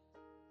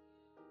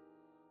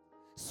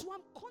 So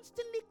I'm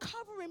constantly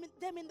covering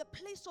them in the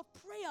place of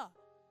prayer.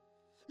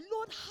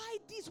 Lord,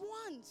 hide these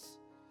ones.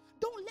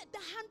 Don't let the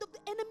hand of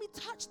the enemy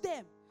touch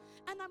them.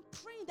 And I'm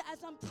praying that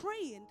as I'm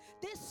praying,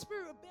 their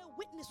spirit will bear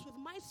witness with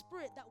my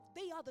spirit that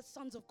they are the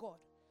sons of God.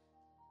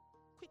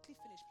 Quickly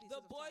finish, please.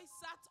 The boy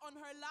sat on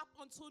her lap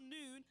until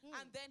noon,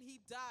 and then he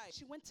died.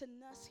 She went to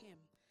nurse him,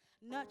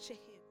 nurture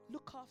him,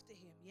 look after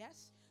him,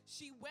 yes?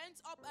 She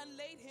went up and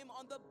laid him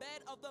on the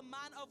bed of the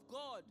man of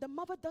God. The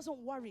mother doesn't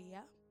worry,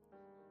 yeah?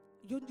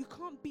 You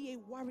can't be a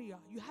warrior.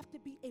 You have to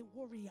be a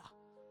warrior.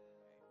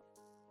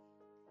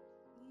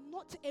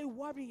 Not a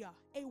warrior,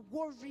 a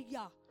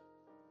warrior.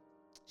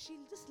 She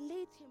just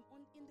laid him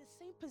in the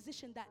same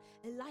position that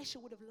Elisha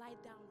would have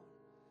lied down on.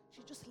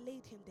 She just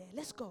laid him there.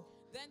 Let's go.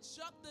 Then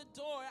shut the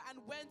door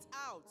and went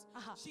out.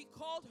 She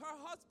called her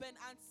husband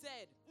and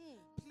said,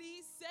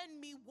 please send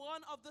me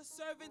one of the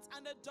servants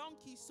and a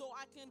donkey so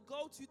I can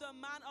go to the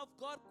man of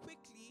God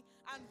quickly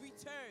and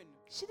return.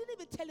 She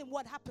didn't even tell him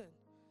what happened.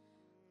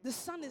 The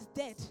son is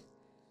dead.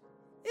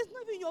 It's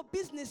not even your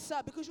business,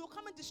 sir, because you'll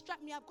come and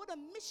distract me. I've got a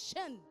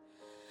mission.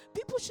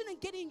 People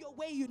shouldn't get in your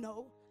way, you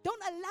know.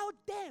 Don't allow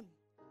them.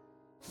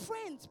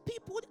 Friends,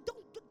 people,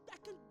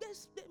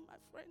 that's them, my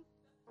friend.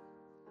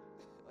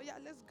 Oh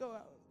yeah, let's go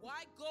out.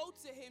 Why go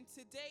to him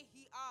today,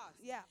 he asked.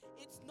 Yeah.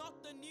 It's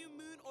not the new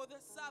moon or the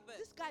Sabbath.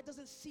 This guy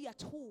doesn't see at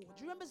all. Do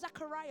you remember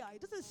Zechariah?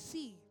 He doesn't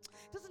see,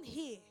 doesn't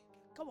hear.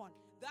 Come on.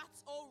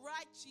 That's all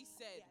right, she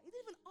said. Yeah, he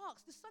didn't even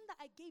ask. The son that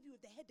I gave you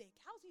with the headache,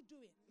 how's he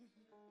doing? He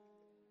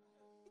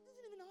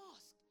doesn't even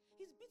ask.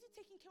 He's busy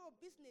taking care of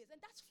business,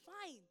 and that's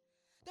fine.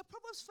 The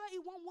Proverbs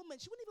 31 woman,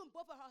 she wouldn't even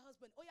bother her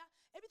husband. Oh yeah,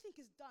 everything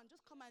is done.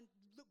 Just come and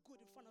look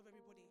good in front of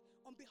everybody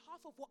on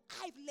behalf of what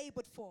I've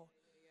labored for.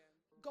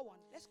 Yeah. Go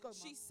on, let's go, Mom.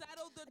 She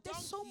saddled the donkey.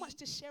 There's so much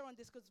to share on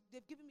this because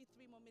they've given me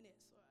 3 more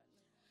minutes.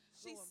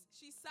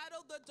 She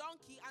saddled the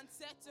donkey and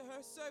said to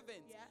her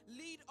servant,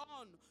 lead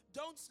on.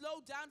 Don't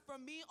slow down for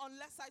me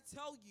unless I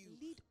tell you.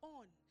 Lead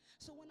on.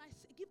 So when I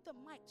give the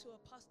mic to a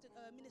pastor,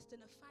 Minister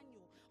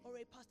Nathaniel or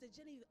a Pastor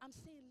Jenny, I'm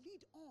saying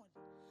lead on.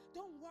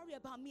 Don't worry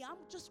about me. I'm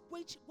just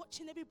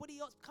watching everybody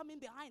else coming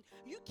behind.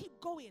 You keep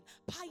going.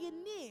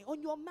 Pioneer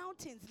on your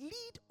mountains.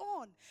 Lead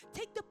on.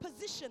 Take the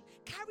position.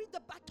 Carry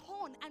the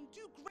baton and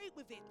do great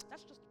with it.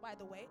 That's just by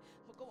the way.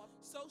 But go on.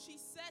 So she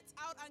set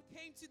out and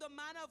came to the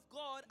man of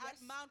God at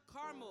Mount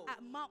Carmel.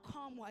 At Mount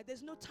Carmel.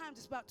 There's no time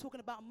to start talking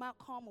about Mount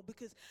Carmel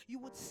because you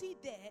would see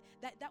there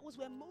that was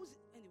where Moses...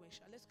 Anyway,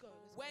 let's go.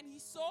 When he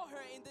saw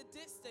her in the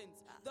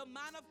distance, the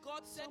man of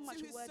God said to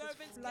his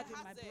servants,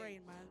 Gehazi,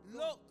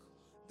 look,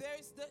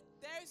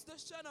 there's the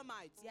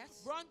Shunammite.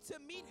 Yes. Run to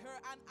meet her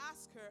and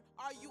ask her,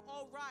 are you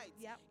all right?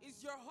 Yep.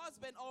 Is your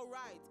husband all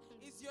right?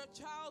 Is your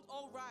child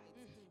all right?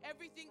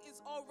 Everything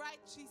is all right,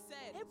 she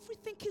said.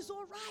 Everything is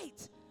all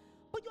right.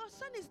 But your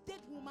son is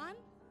dead, woman.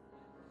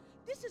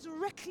 This is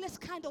reckless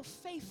kind of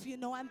faith, you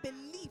know, and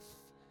belief.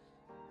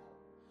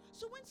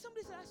 So when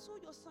somebody said, I saw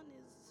your son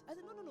is... I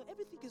said, no,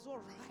 everything is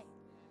all right.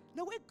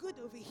 No, we're good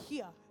over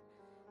here.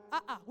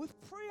 With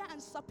prayer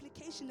and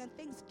supplication and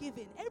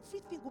thanksgiving,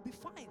 everything will be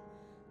fine.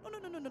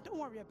 No, don't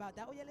worry about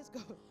that. Oh yeah, let's go.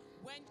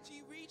 When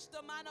she reached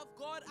the man of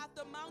God at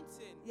the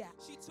mountain,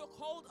 she took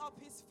hold of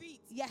his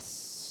feet.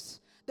 Yes,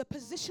 the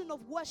position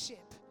of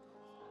worship.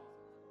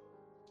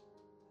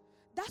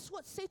 That's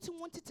what Satan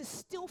wanted to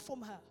steal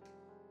from her.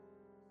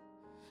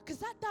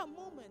 Because at that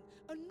moment,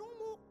 a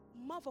normal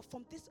mother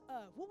from this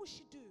earth, what would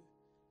she do?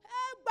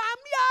 Hey,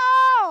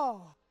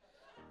 Bamyo!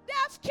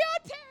 They've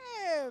killed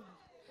him!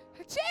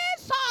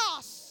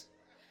 Jesus!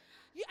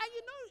 And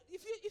you know,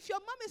 if your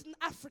mom is in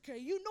Africa,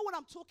 you know what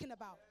I'm talking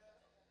about.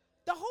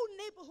 The whole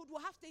neighborhood will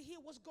have to hear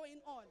what's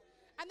going on.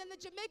 And then the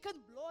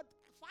Jamaican blood,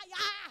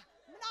 fire!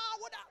 No,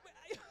 what up?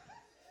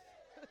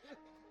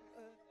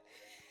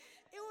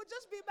 It will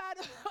just be bad.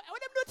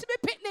 What them do to me,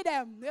 pitney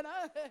them, you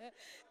know?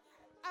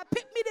 I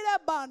pick me to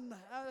that bun.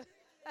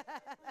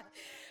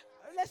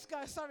 Let's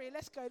go, sorry,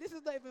 let's go. This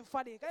is not even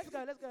funny. Let's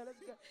go.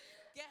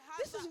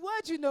 This is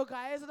word, you know,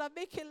 guys, and I'm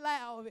making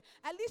light out of it.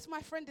 At least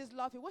my friend is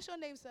laughing. What's your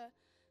name, sir?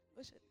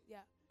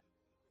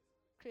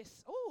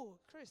 Chris. Oh,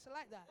 Chris, I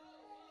like that.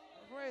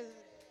 Where is it?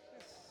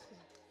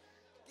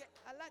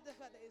 I like the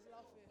fact that he's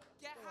laughing.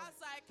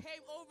 Gehazi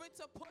came over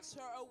to push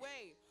her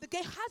away. The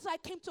Gehazi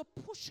came to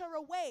push her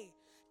away.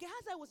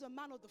 Gehazi was a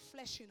man of the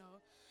flesh, you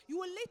know. You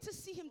will later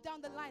see him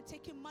down the line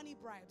taking money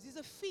bribes. He's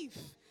a thief.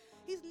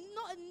 He's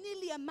not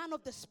nearly a man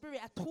of the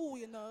spirit at all,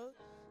 you know.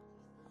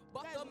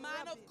 But Guys, the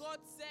man love of it. God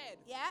said,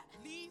 Yeah.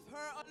 leave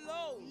her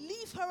alone.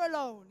 Leave her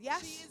alone.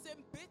 Yes. She is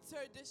in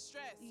bitter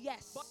distress.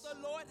 Yes. But the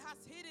Lord has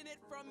hidden it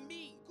from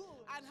me Good.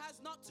 and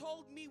has not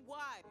told me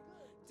why.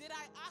 Did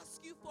I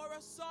ask you for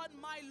a son,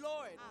 my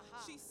Lord?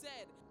 She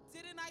said,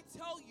 didn't I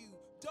tell you,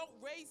 don't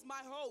raise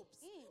my hopes?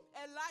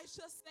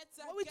 Elisha said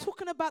to What are we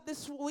talking about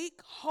this week?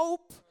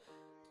 Hope,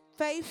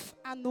 faith,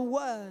 and the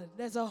word.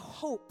 There's a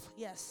hope.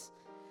 Yes.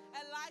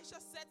 Elisha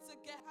said to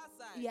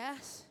Gehazi,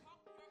 Yes. tuck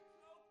your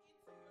cloak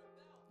into your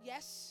belt.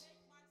 Yes.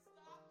 Take my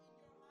staff in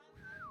your hand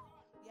and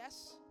run.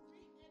 Yes.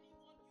 Greet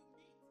anyone you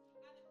meet,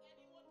 and if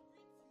anyone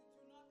greets you,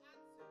 do not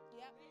answer.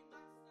 Yep. Lay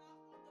my staff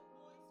on the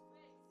boy's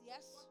face.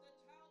 Yes. But the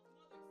child's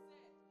mother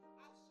said,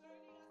 as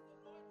surely as the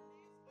Lord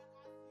lives and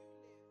as you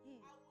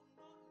live, I will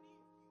not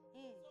leave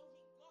you. So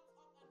he got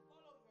up and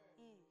followed her.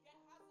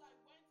 Gehazi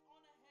went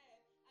on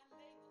ahead and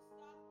laid the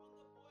staff on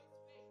the boy's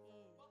face,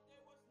 but there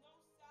was no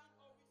sound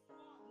or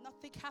response.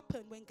 Nothing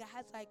happened when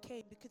Gehazi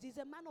came because he's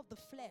a man of the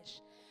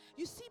flesh.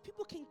 You see,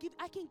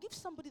 I can give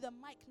somebody the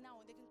mic now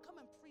and they can come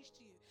and preach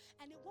to you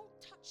and it won't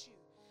touch you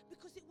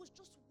because it was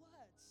just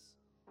words.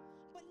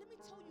 But let me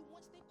tell you,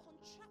 once they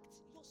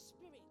contract your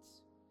spirit,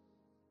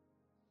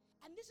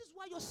 and this is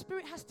why your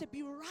spirit has to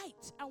be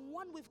right and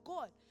one with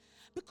God.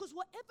 Because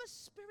whatever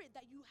spirit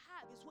that you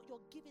have is what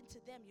you're giving to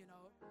them, you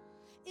know.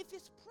 If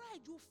it's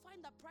pride, you'll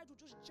find that pride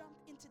will just jump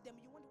into them.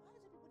 You wonder, why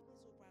is everybody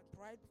being so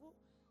prideful?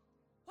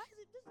 Why is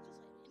it this is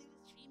just like, they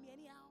just treat me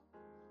anyhow?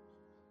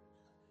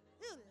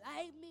 They don't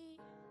like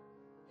me.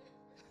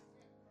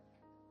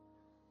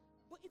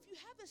 But if you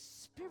have a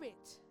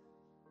spirit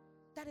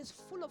that is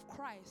full of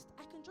Christ,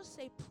 I can just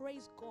say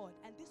praise God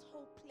and this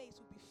whole place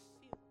will be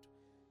filled.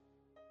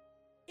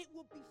 It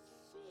will be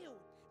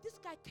filled. This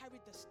guy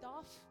carried the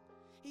staff.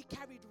 He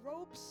carried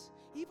ropes.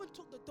 He even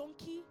took the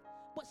donkey,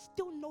 but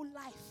still no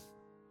life.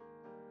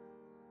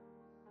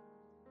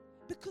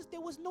 Because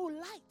there was no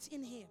light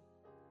in him.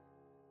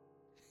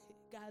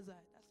 Gaza,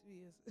 that's who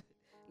he is.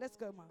 Let's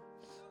go, man.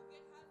 So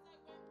Gehazi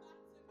went back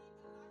to meet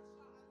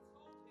Elisha and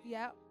told him,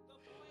 Yeah.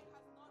 the boy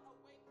has not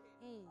awakened.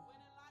 When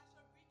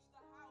Elisha reached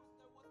the house,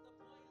 there was the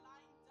boy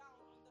lying down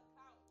on the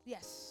couch.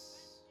 Yes.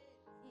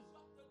 Went in,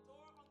 shut the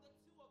door on the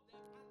two of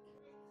them, and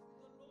prayed to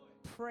the Lord.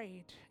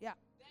 Prayed. Yeah.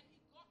 Then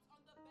he got on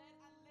the bed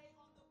and lay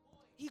on the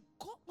boy. He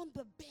got on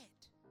the bed.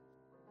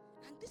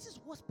 And this is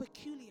what's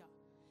peculiar.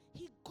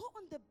 He got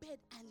on the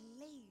bed and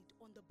laid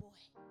on the boy.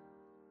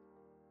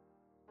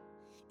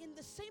 In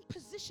the same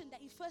position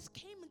that he first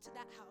came into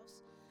that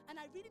house. And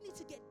I really need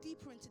to get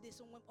deeper into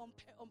this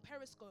on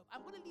Periscope.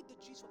 I'm going to leave the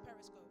juice for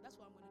Periscope. That's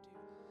what I'm going to do.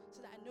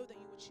 So that I know that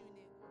you will tune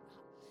in.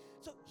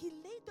 So he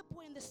laid the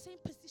boy in the same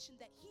position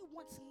that he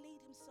once laid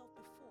himself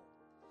before.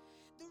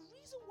 The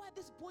reason why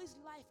this boy's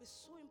life is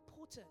so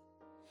important,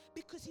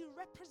 because he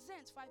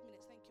represents, 5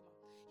 minutes, thank you, Mom.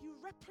 He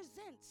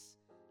represents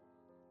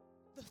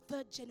the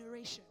third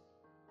generation.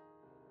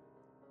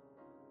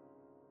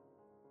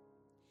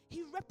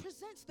 He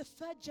represents the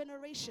third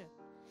generation.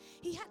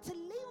 He had to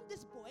lay on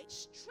this boy,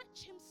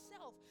 stretch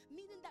himself,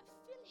 meaning that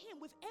fill him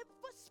with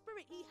every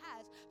spirit he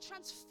has,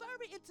 transfer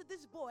it into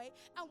this boy,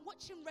 and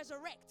watch him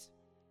resurrect.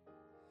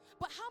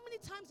 But how many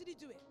times did he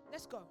do it?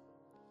 Let's go.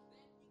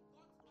 Then he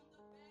got on the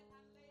bed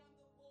and lay on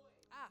the boy.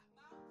 Ah.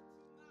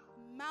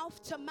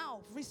 Mouth to mouth. Mouth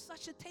to mouth,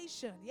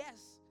 resuscitation,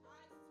 yes.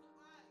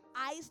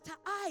 Eyes to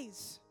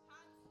eyes.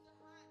 Eyes to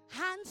eyes,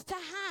 Hands to hands. hands to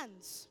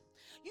hands.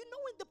 You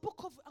know, in the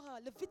book of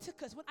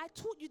Leviticus, when I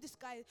taught you this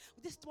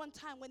one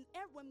time, when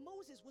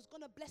Moses was going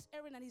to bless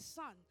Aaron and his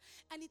son,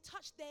 and he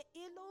touched their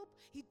earlobe,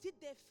 he did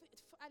their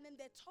and then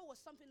their toe or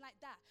something like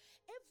that.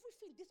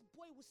 Everything this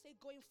boy will say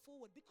going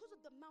forward, because of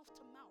the mouth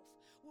to mouth,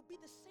 will be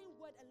the same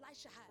word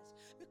Elisha has.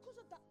 Because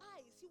of the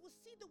eyes, he will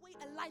see the way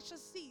Elisha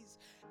sees.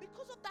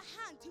 Because of the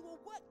hand, he will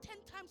work 10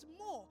 times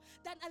more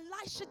than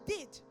Elisha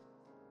did.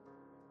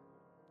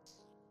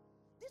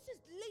 This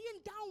is laying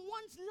down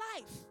one's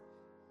life.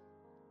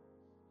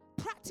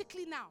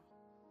 Practically now.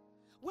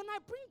 When I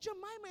bring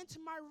Jemima into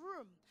my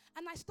room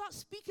and I start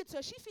speaking to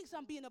her, she thinks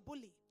I'm being a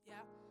bully. Yeah.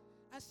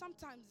 And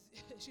sometimes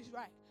she's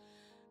right.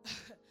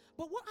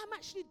 But what I'm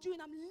actually doing,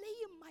 I'm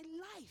laying my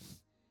life.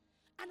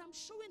 And I'm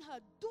showing her,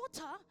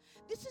 daughter,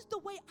 this is the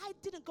way I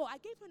didn't go. I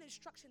gave her an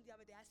instruction the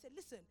other day. I said,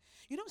 listen,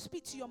 you don't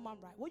speak to your mom,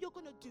 right? What you're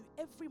going to do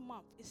every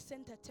month is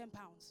send her 10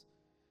 pounds.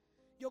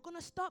 You're going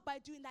to start by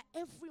doing that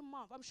every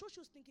month. I'm sure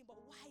she was thinking, but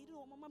why? You know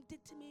what my mom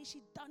did to me?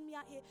 She done me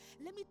out here.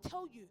 Let me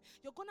tell you,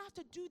 you're going to have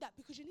to do that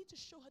because you need to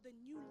show her the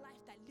new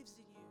life that lives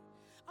in you.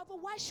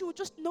 Otherwise, she will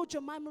just know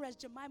Jemima as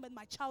Jemima,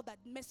 my child that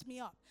messed me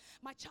up,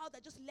 my child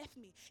that just left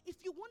me. If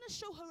you want to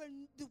show her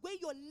the way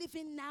you're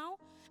living now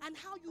and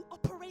how you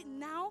operate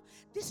now,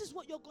 this is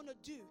what you're going to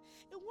do.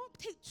 It won't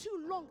take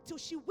too long till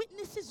she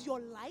witnesses your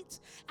light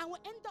and will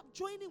end up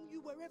joining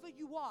you wherever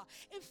you are.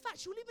 In fact,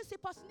 she will even say,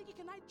 Pastor Nikki,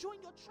 can I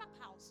join your trap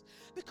house?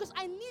 Because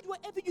I need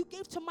whatever you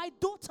gave to my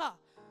daughter.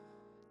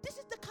 This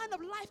is the kind of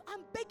life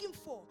I'm begging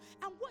for.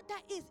 And what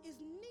that is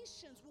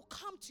nations will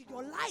come to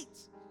your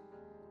light.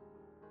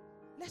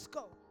 Let's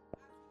go.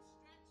 As he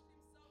stretched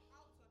himself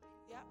out of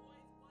it, Yeah. the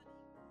boy's body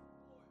grew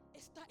warm.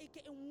 It started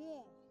getting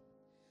warm.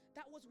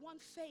 That was one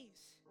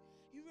phase.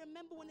 You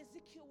remember when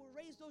Ezekiel will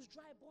raise those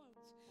dry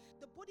bones.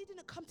 The body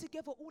didn't come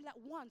together all at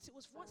once. It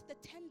was once the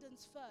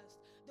tendons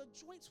first. The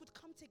joints would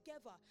come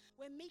together.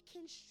 We're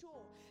making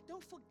sure.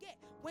 Don't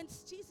forget, when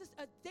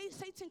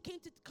Satan came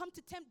to come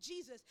to tempt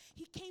Jesus,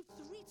 he came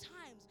 3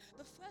 times.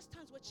 The first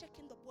times we're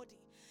checking the body.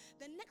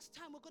 The next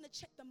time we're going to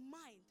check the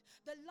mind.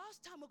 The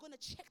last time we're going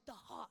to check the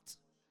heart.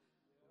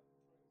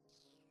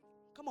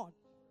 Come on.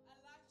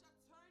 Elisha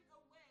turned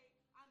away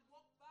and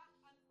walked back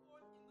and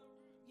forth in the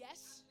room.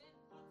 Yes. And then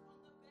got on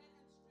the bed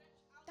and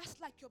stretched out. That's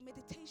like your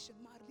meditation.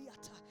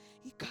 Mariata.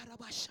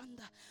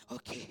 Ikarabashanda.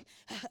 Okay.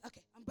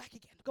 Okay, I'm back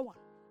again. Go on.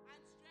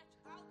 And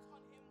stretched out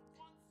on him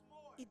once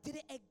more. He did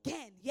it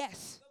again.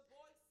 Yes. The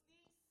boy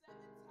sneezed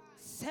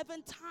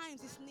 7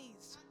 times. 7 times he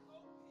sneezed. And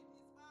opened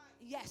his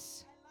eyes.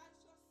 Yes.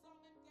 Elisha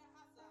summoned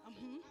Gehazi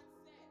Mhm. and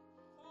said,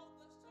 "Call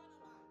the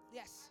Shunammite."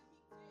 Yes.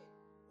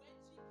 And he did. When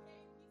she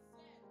came, he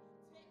said,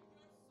 "Take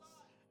your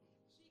son."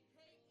 She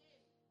came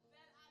in,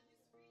 fell at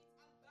his feet,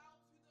 and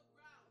bowed to the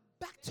ground.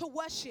 Back to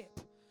worship.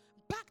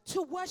 Back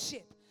to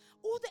worship.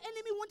 All the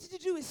enemy wanted to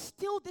do is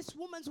steal this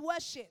woman's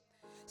worship.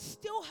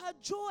 Steal her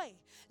joy.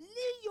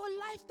 Lay your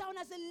life down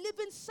as a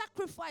living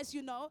sacrifice,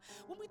 you know.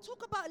 When we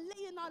talk about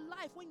laying our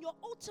life, when your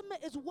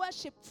ultimate is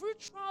worship through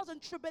trials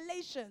and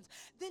tribulations,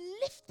 the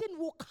lifting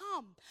will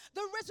come.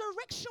 The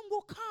resurrection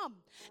will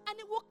come. And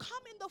it will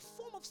come in the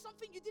form of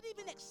something you didn't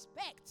even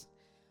expect.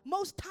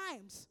 Most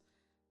times.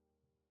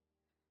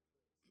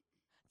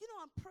 You know,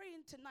 I'm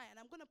praying tonight, and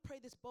I'm going to pray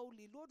this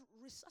boldly. Lord,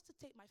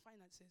 resuscitate my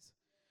finances.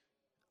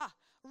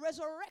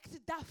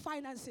 Resurrect that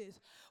finances.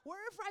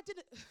 Wherever I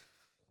didn't...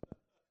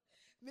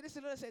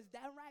 Minister Lola says,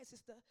 damn right,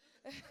 sister.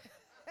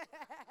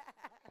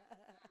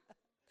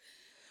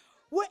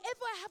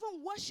 Wherever I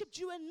haven't worshipped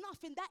you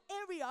enough in that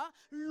area,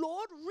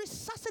 Lord,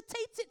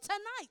 resuscitate it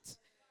tonight.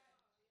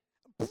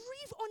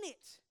 Breathe on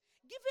it.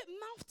 Give it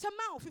mouth to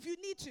mouth if you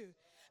need to.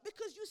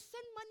 Because you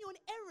send money on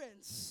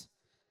errands.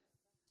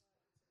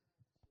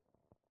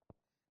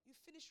 You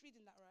finished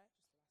reading that, right?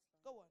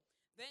 Go on.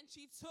 Then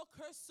she took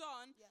her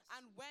son Yes.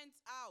 and went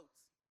out.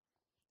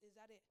 Is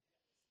that it?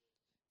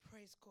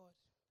 Praise God.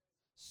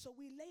 So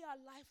we lay our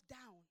life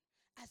down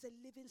as a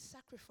living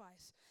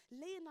sacrifice.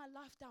 Laying our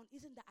life down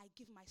isn't that I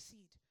give my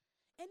seed.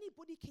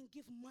 Anybody can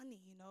give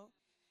money, you know.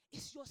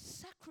 It's your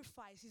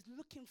sacrifice he's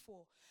looking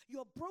for.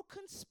 Your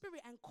broken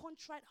spirit and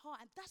contrite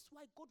heart. And that's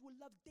why God will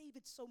love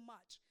David so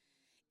much.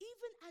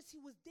 Even as he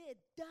was there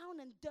down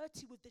and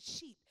dirty with the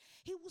sheep,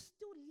 he will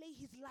still lay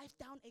his life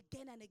down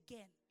again and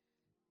again.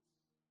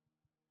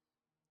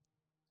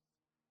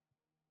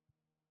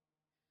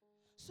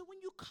 So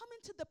when you come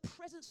into the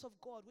presence of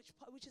God,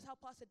 which is how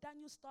Pastor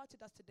Daniel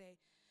started us today,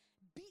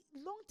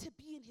 long to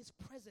be in his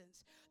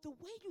presence. The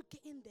way you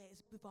get in there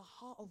is with a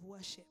heart of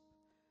worship.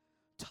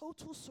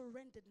 Total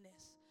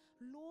surrenderedness.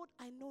 Lord,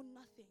 I know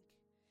nothing.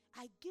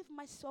 I give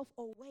myself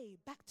away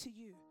back to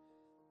you.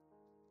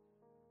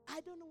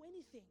 I don't know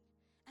anything.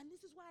 And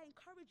this is why I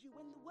encourage you,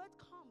 when the word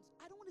comes,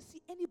 I don't want to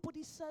see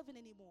anybody serving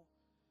anymore.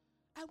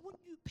 I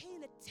want you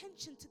paying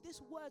attention to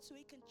this word so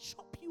it can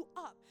chop you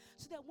up.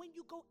 So that when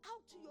you go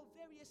out to your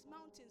various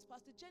mountains,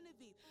 Pastor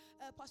Genevieve,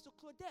 Pastor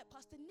Claudette,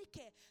 Pastor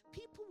Nike,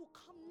 people will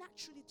come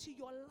naturally to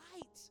your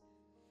light.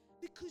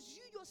 Because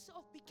you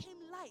yourself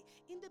became light.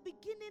 In the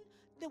beginning,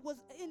 what was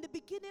this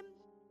one?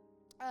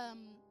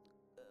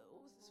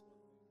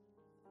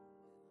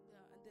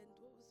 Yeah, and then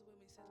what was the one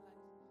we said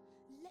light?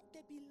 Let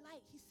there be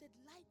light. He said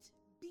light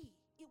be.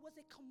 It was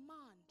a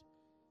command.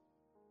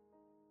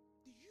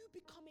 You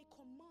become a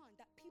command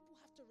that people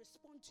have to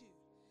respond to,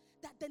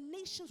 that the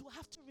nations will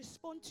have to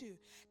respond to.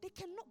 You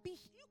cannot be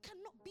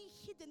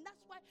hidden.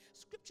 That's why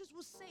scriptures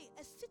will say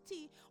a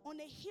city on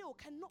a hill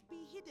cannot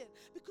be hidden,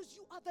 because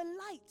you are the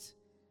light.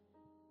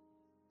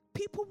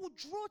 People will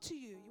draw to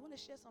you. You want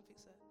to share something,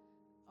 sir?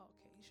 Oh,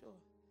 okay, you sure?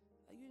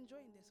 Are you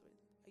enjoying this?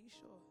 Are you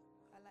sure?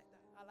 I like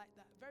that. I like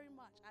that very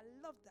much. I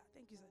love that.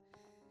 Thank you, sir.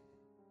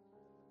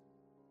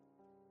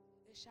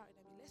 They're shouting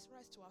at me. Let's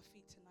rise to our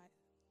feet tonight,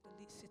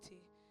 Elite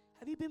City.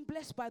 Have you been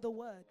blessed by the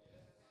word?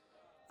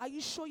 Are you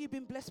sure you've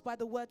been blessed by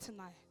the word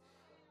tonight?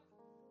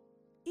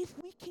 If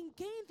we can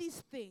gain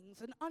these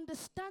things and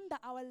understand that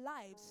our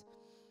lives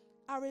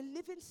are a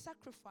living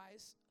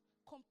sacrifice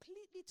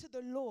completely to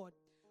the Lord,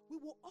 we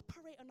will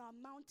operate on our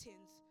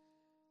mountains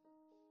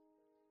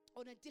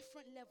on a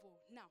different level.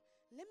 Now,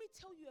 let me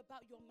tell you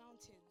about your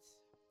mountains.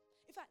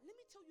 In fact, let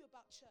me tell you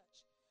about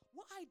church.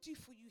 What I do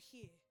for you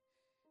here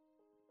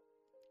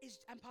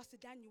and Pastor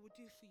Daniel will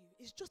do for you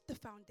is just the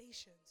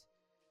foundations.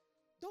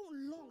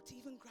 Don't long to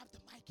even grab the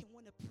mic and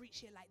want to preach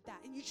here like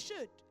that. And you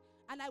should.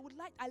 And I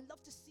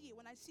love to see it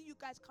when I see you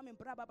guys coming,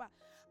 blah, blah, blah.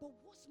 But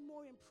what's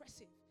more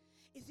impressive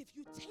is if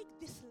you take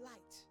this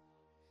light,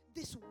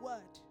 this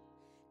word,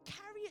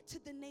 carry it to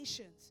the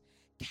nations,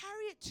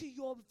 carry it to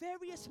your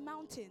various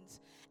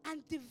mountains,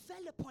 and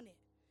develop on it,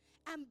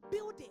 and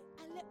build it,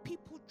 and let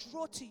people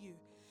draw to you.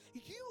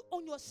 You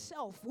in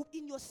yourself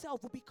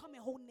will become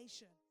a whole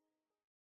nation.